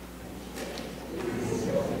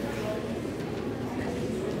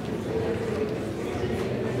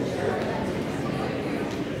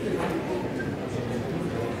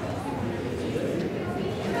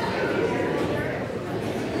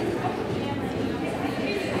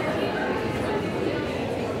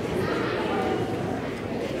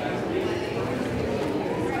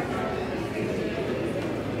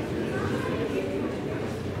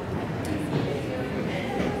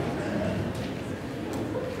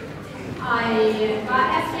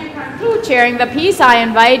 Through sharing the peace, I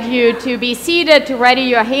invite you to be seated, to ready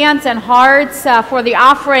your hands and hearts for the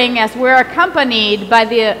offering as we're accompanied by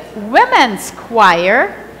the women's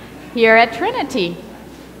choir here at Trinity.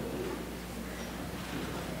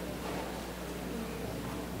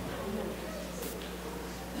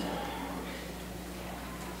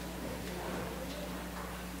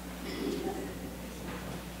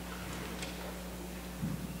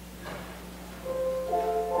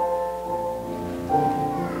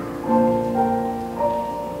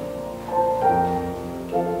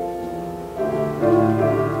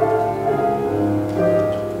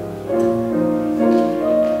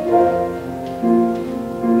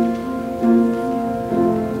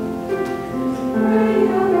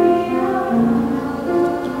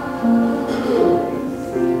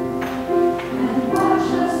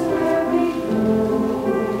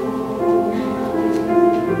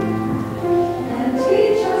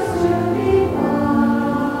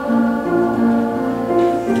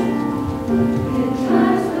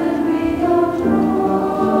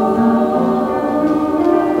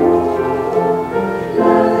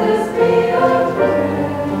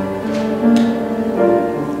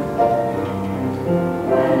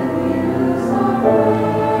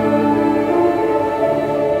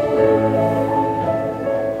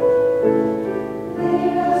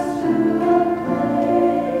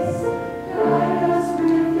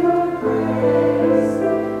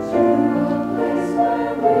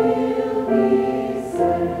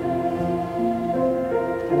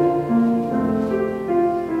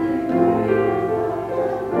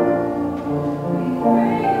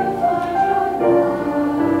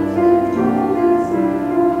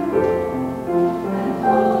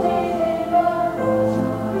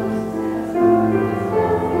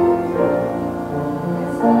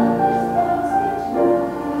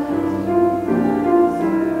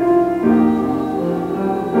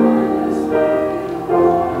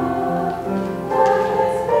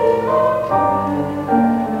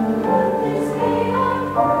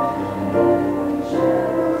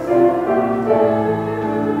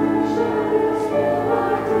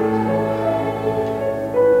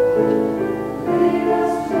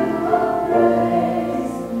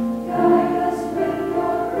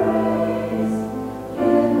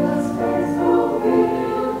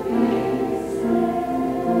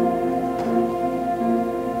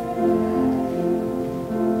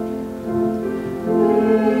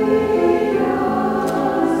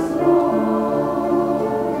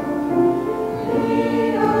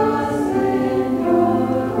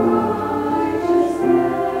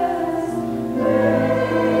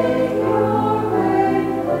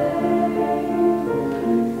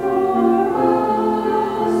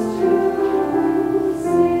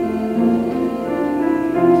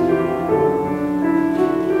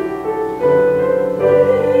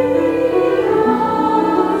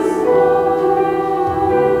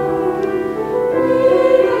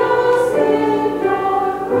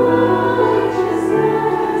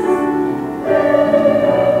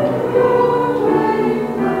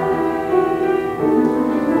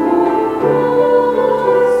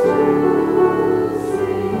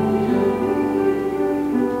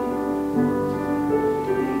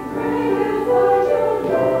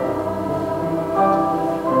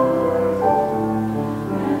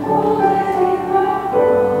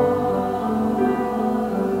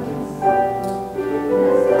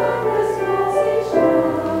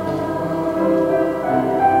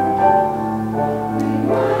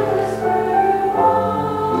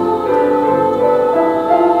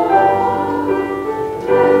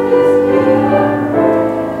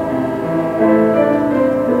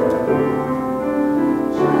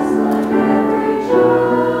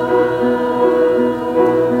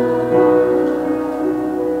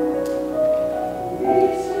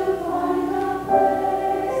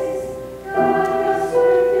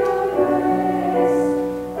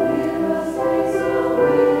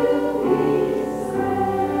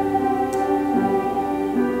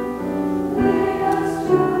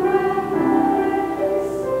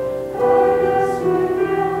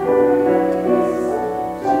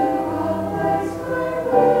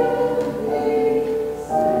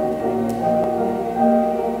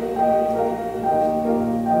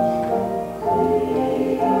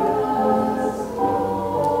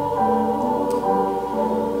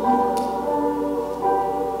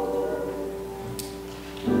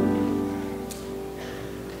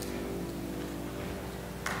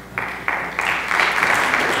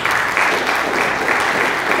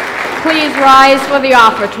 Please rise for the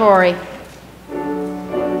offertory.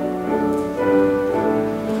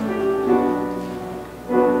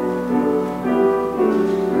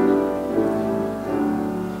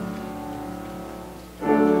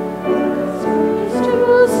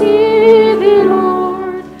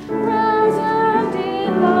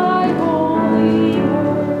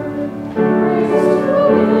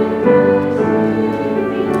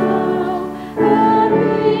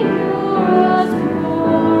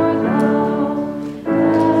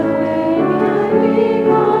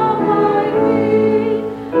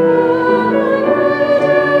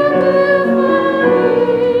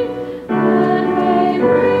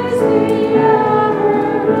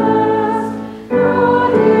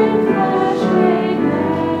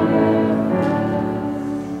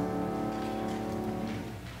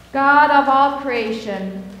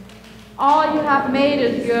 creation. All you have made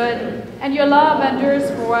is good, and your love endures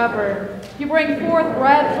forever. You bring forth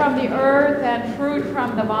bread from the earth and fruit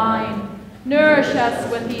from the vine. Nourish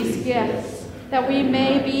us with these gifts, that we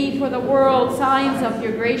may be for the world signs of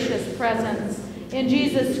your gracious presence. In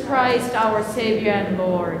Jesus Christ, our Savior and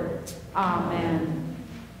Lord. Amen.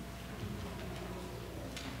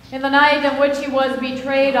 In the night in which he was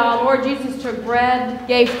betrayed, our Lord Jesus took bread,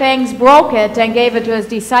 gave thanks, broke it, and gave it to his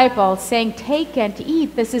disciples, saying, "Take and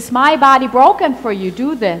eat. This is my body broken for you.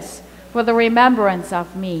 Do this for the remembrance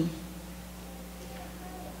of me."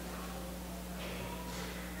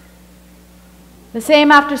 The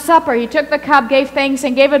same after supper, he took the cup, gave thanks,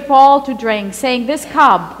 and gave it for all to drink, saying, "This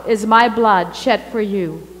cup is my blood shed for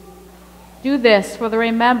you. Do this for the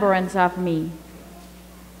remembrance of me."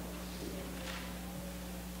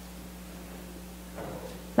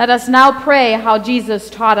 Let us now pray how Jesus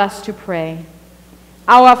taught us to pray.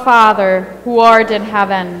 Our Father, who art in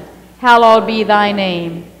heaven, hallowed be thy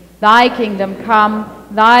name. Thy kingdom come,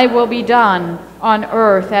 thy will be done, on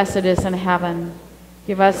earth as it is in heaven.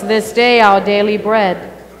 Give us this day our daily bread,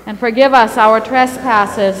 and forgive us our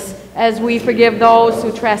trespasses, as we forgive those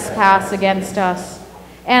who trespass against us.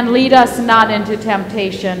 And lead us not into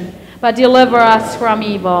temptation, but deliver us from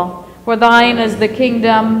evil. For thine is the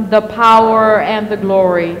kingdom, the power, and the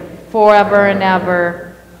glory, forever and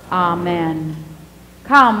ever. Amen.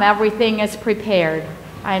 Come, everything is prepared.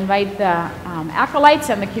 I invite the acolytes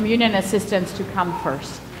and the communion assistants to come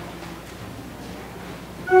first.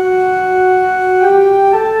 Amen.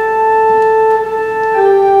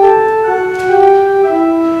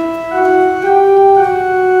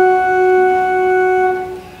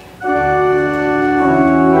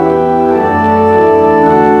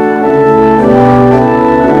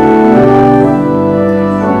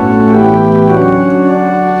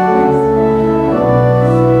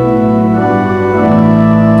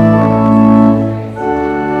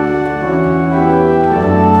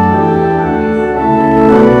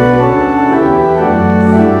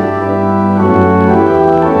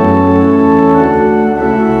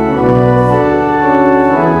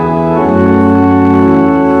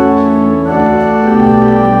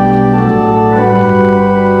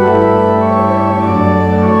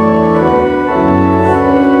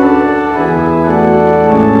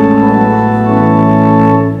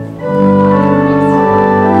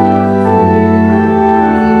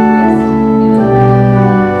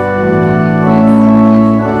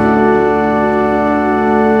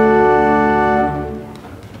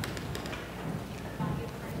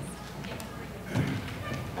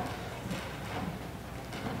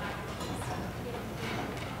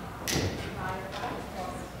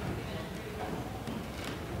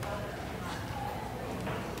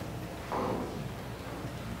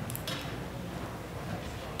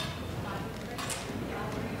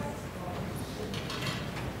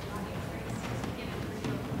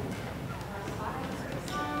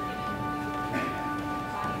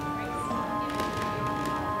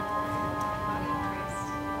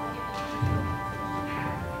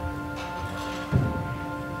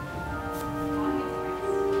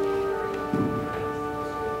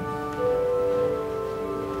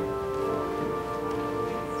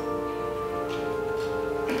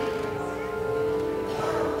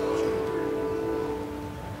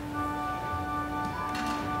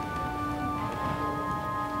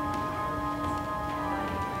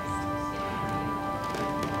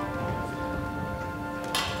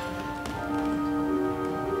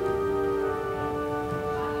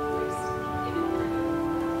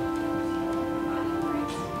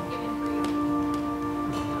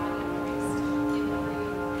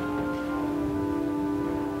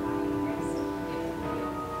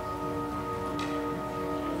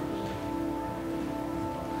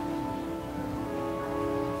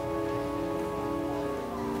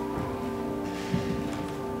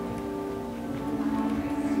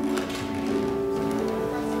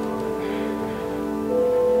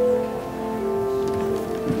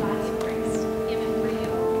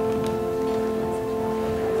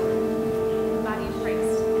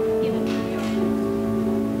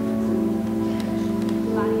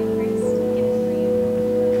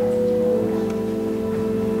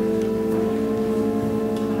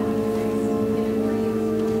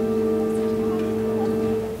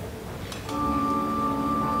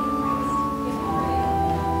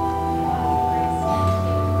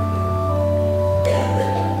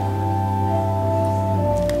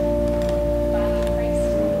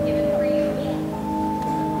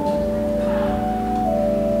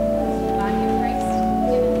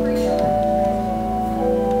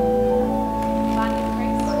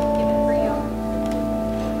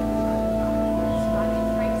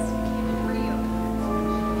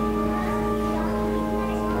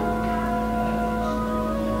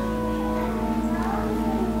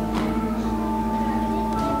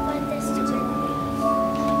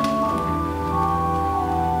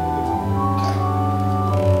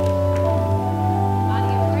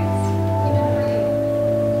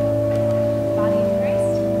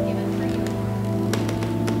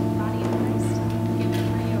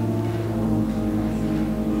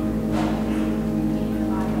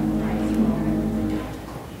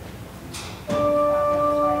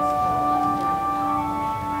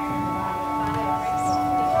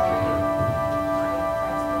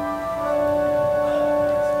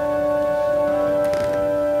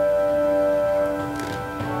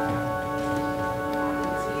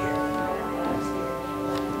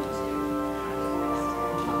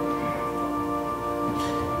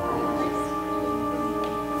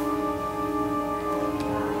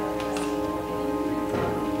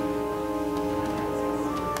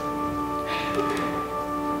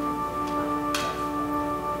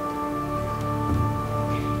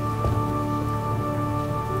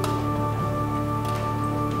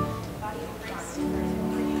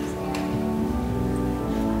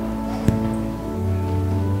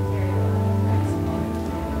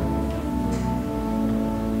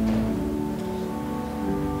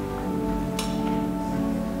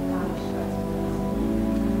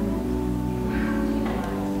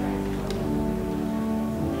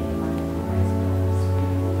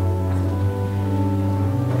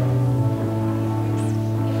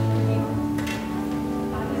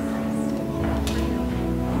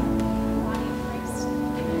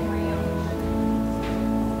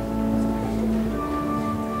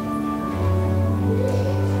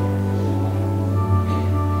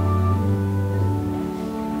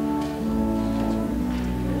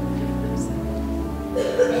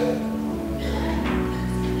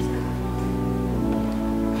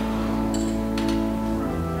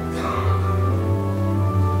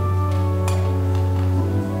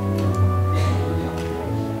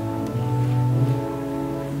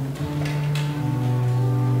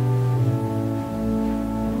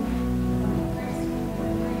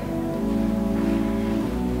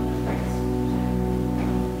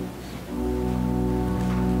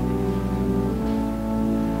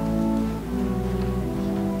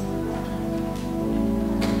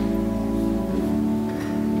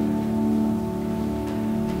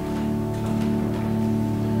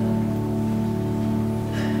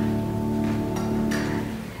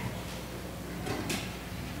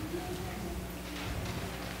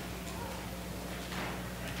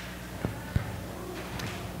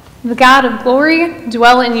 The God of glory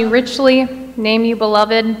dwell in you richly, name you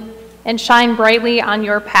beloved, and shine brightly on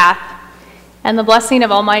your path. And the blessing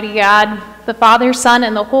of Almighty God, the Father, Son,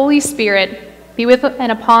 and the Holy Spirit be with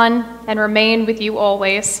and upon and remain with you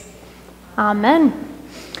always. Amen.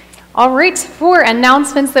 All right, for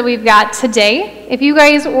announcements that we've got today, if you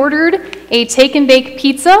guys ordered a take and bake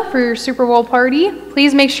pizza for your Super Bowl party,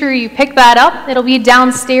 please make sure you pick that up. It'll be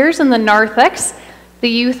downstairs in the narthex. The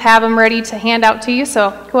youth have them ready to hand out to you,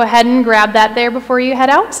 so go ahead and grab that there before you head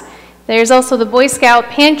out. There's also the Boy Scout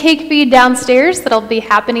pancake feed downstairs that'll be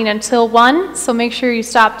happening until 1, so make sure you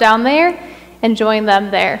stop down there and join them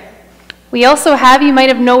there. We also have, you might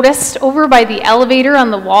have noticed, over by the elevator on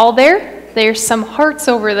the wall there's some hearts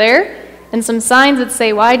over there and some signs that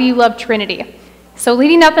say, "Why do you love Trinity?" So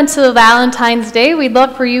leading up until Valentine's Day, we'd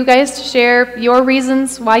love for you guys to share your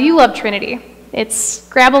reasons why you love Trinity. It's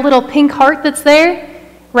grab a little pink heart that's there,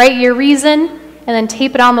 write your reason, and then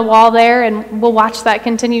tape it on the wall there, and we'll watch that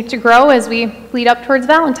continue to grow as we lead up towards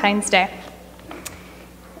Valentine's Day.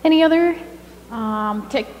 Any other?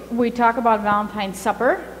 We talk about Valentine's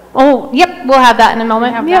Supper. Oh, yep, we'll have that in a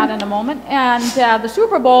moment. We'll have that in a moment. And the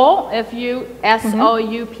Super Bowl, if you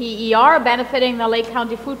SOUPER, benefiting the Lake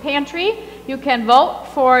County Food Pantry, you can vote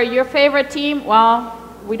for your favorite team. Well,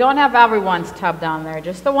 we don't have everyone's tub down there,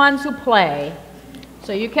 just the ones who play.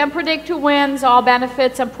 So you can predict who wins. All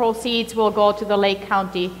benefits and proceeds will go to the Lake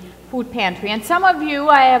County Food Pantry. And some of you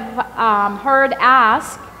I have heard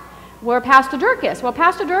ask where Pastor Dirk is. Well,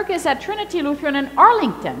 Pastor Dirk is at Trinity Lutheran in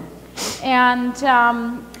Arlington. And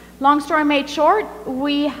long story made short,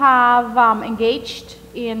 we have engaged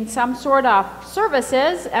in some sort of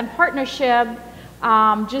services and partnership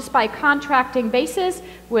just by contracting basis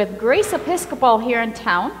with Grace Episcopal here in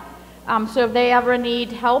town. So if they ever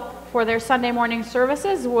need help for their Sunday morning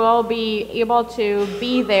services, we'll be able to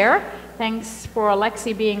be there. Thanks for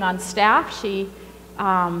Alexi being on staff. She,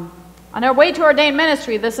 on her way to ordained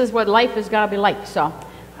ministry, this is what life is going to be like. So.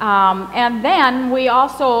 And then we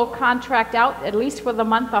also contract out, at least for the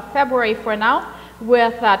month of February for now,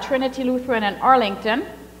 with Trinity Lutheran in Arlington.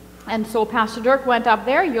 And so Pastor Dirk went up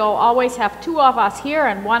there. You'll always have 2 of us here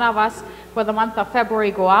and 1 of us for the month of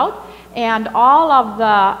February go out. And all of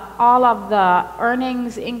the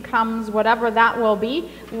earnings, incomes, whatever that will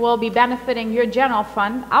be benefiting your general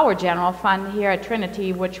fund, our general fund here at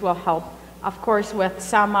Trinity, which will help, of course, with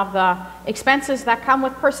some of the expenses that come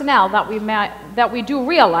with personnel that we do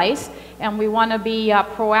realize, and we want to be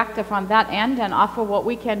proactive on that end and offer what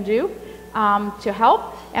we can do to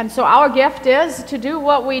help. And so our gift is to do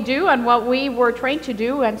what we do and what we were trained to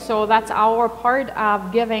do, and so that's our part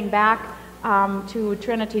of giving back to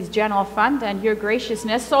Trinity's general fund and your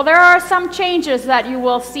graciousness. So there are some changes that you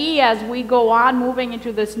will see as we go on moving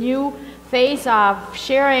into this new phase of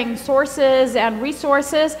sharing sources and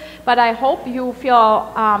resources, but I hope you feel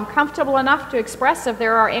comfortable enough to express if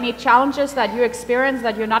there are any challenges that you experience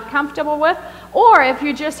that you're not comfortable with, or if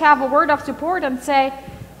you just have a word of support and say,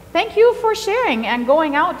 thank you for sharing and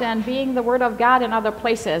going out and being the Word of God in other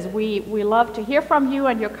places. We love to hear from you,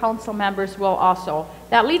 and your council members will also.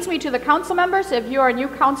 That leads me to the council members. If you're a new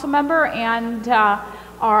council member and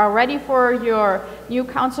are ready for your new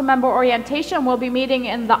council member orientation, we'll be meeting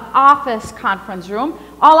in the office conference room.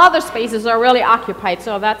 All other spaces are really occupied,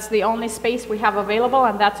 so that's the only space we have available,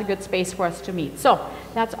 and that's a good space for us to meet. So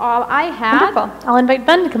that's all I have. Wonderful. I'll invite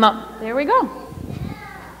Ben to come up. There we go.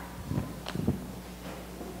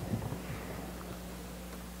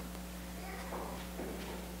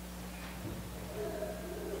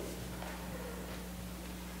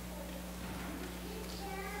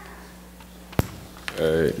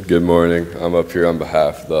 Good morning. I'm up here on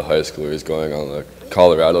behalf of the high schoolers going on the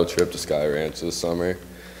Colorado trip to Sky Ranch this summer.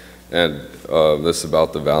 And this is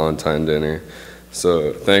about the Valentine dinner.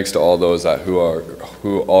 So thanks to all those who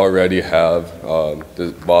already have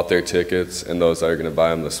bought their tickets and those that are going to buy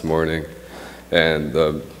them this morning. And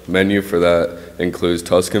the menu for that includes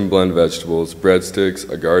Tuscan blend vegetables, breadsticks,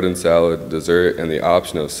 a garden salad, dessert, and the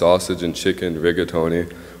option of sausage and chicken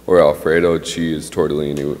rigatoni or Alfredo cheese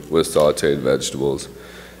tortellini with sauteed vegetables.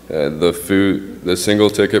 The single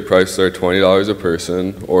ticket prices are $20 a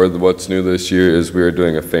person, or what's new this year is we are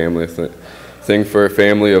doing a family thing for a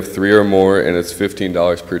family of 3 or more, and it's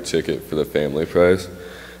 $15 per ticket for the family price.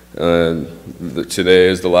 And today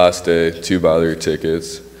is the last day to buy your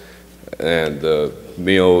tickets, and the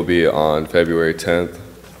meal will be on February 10th.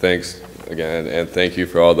 Thanks again, and thank you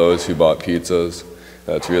for all those who bought pizzas.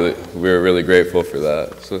 We're really grateful for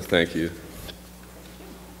that, so thank you.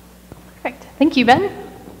 Perfect. Thank you, Ben.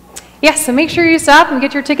 Yes, so make sure you stop and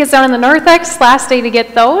get your tickets down in the narthex. Last day to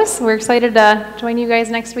get those. We're excited to join you guys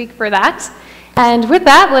next week for that. And with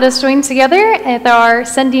that, let us join together at our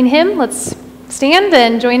sending hymn. Let's stand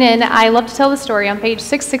and join in I Love to Tell the Story on page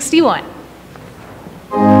 661.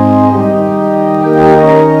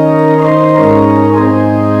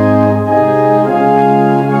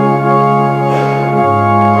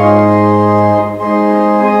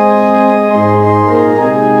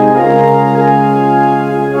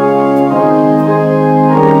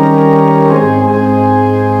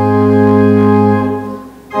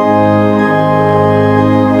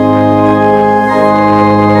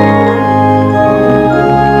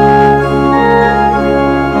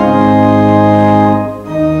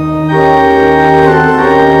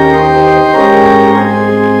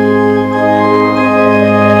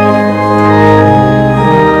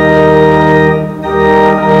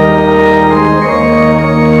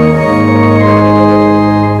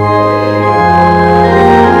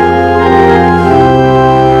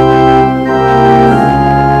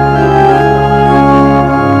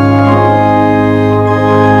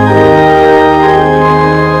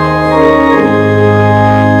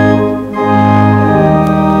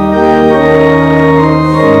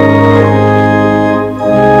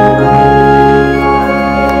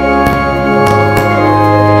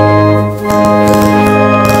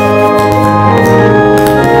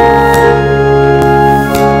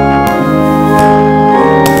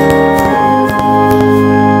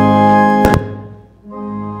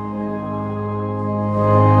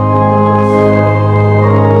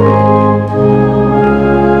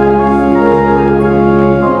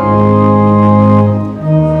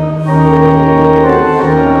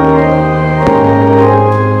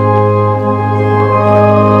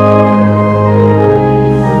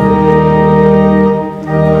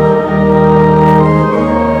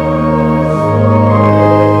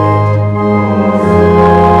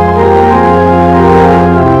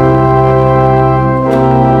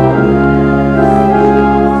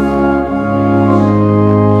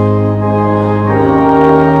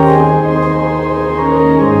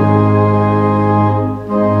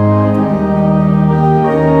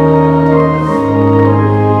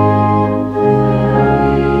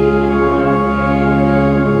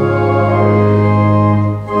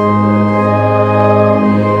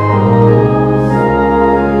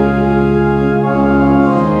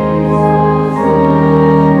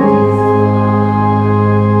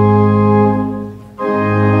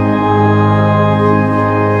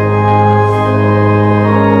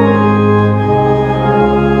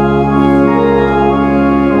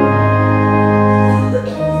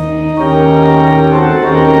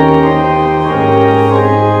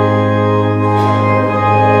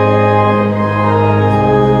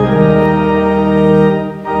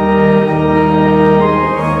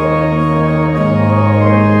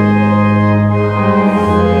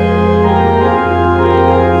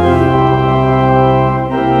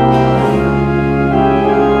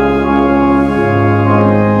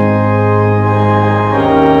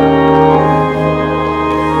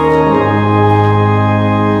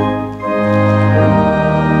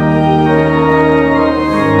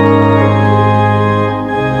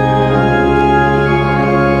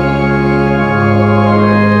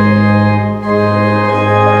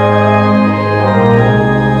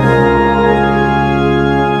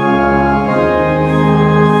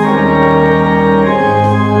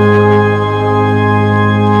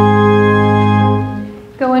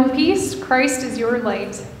 Christ is your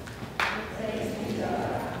light.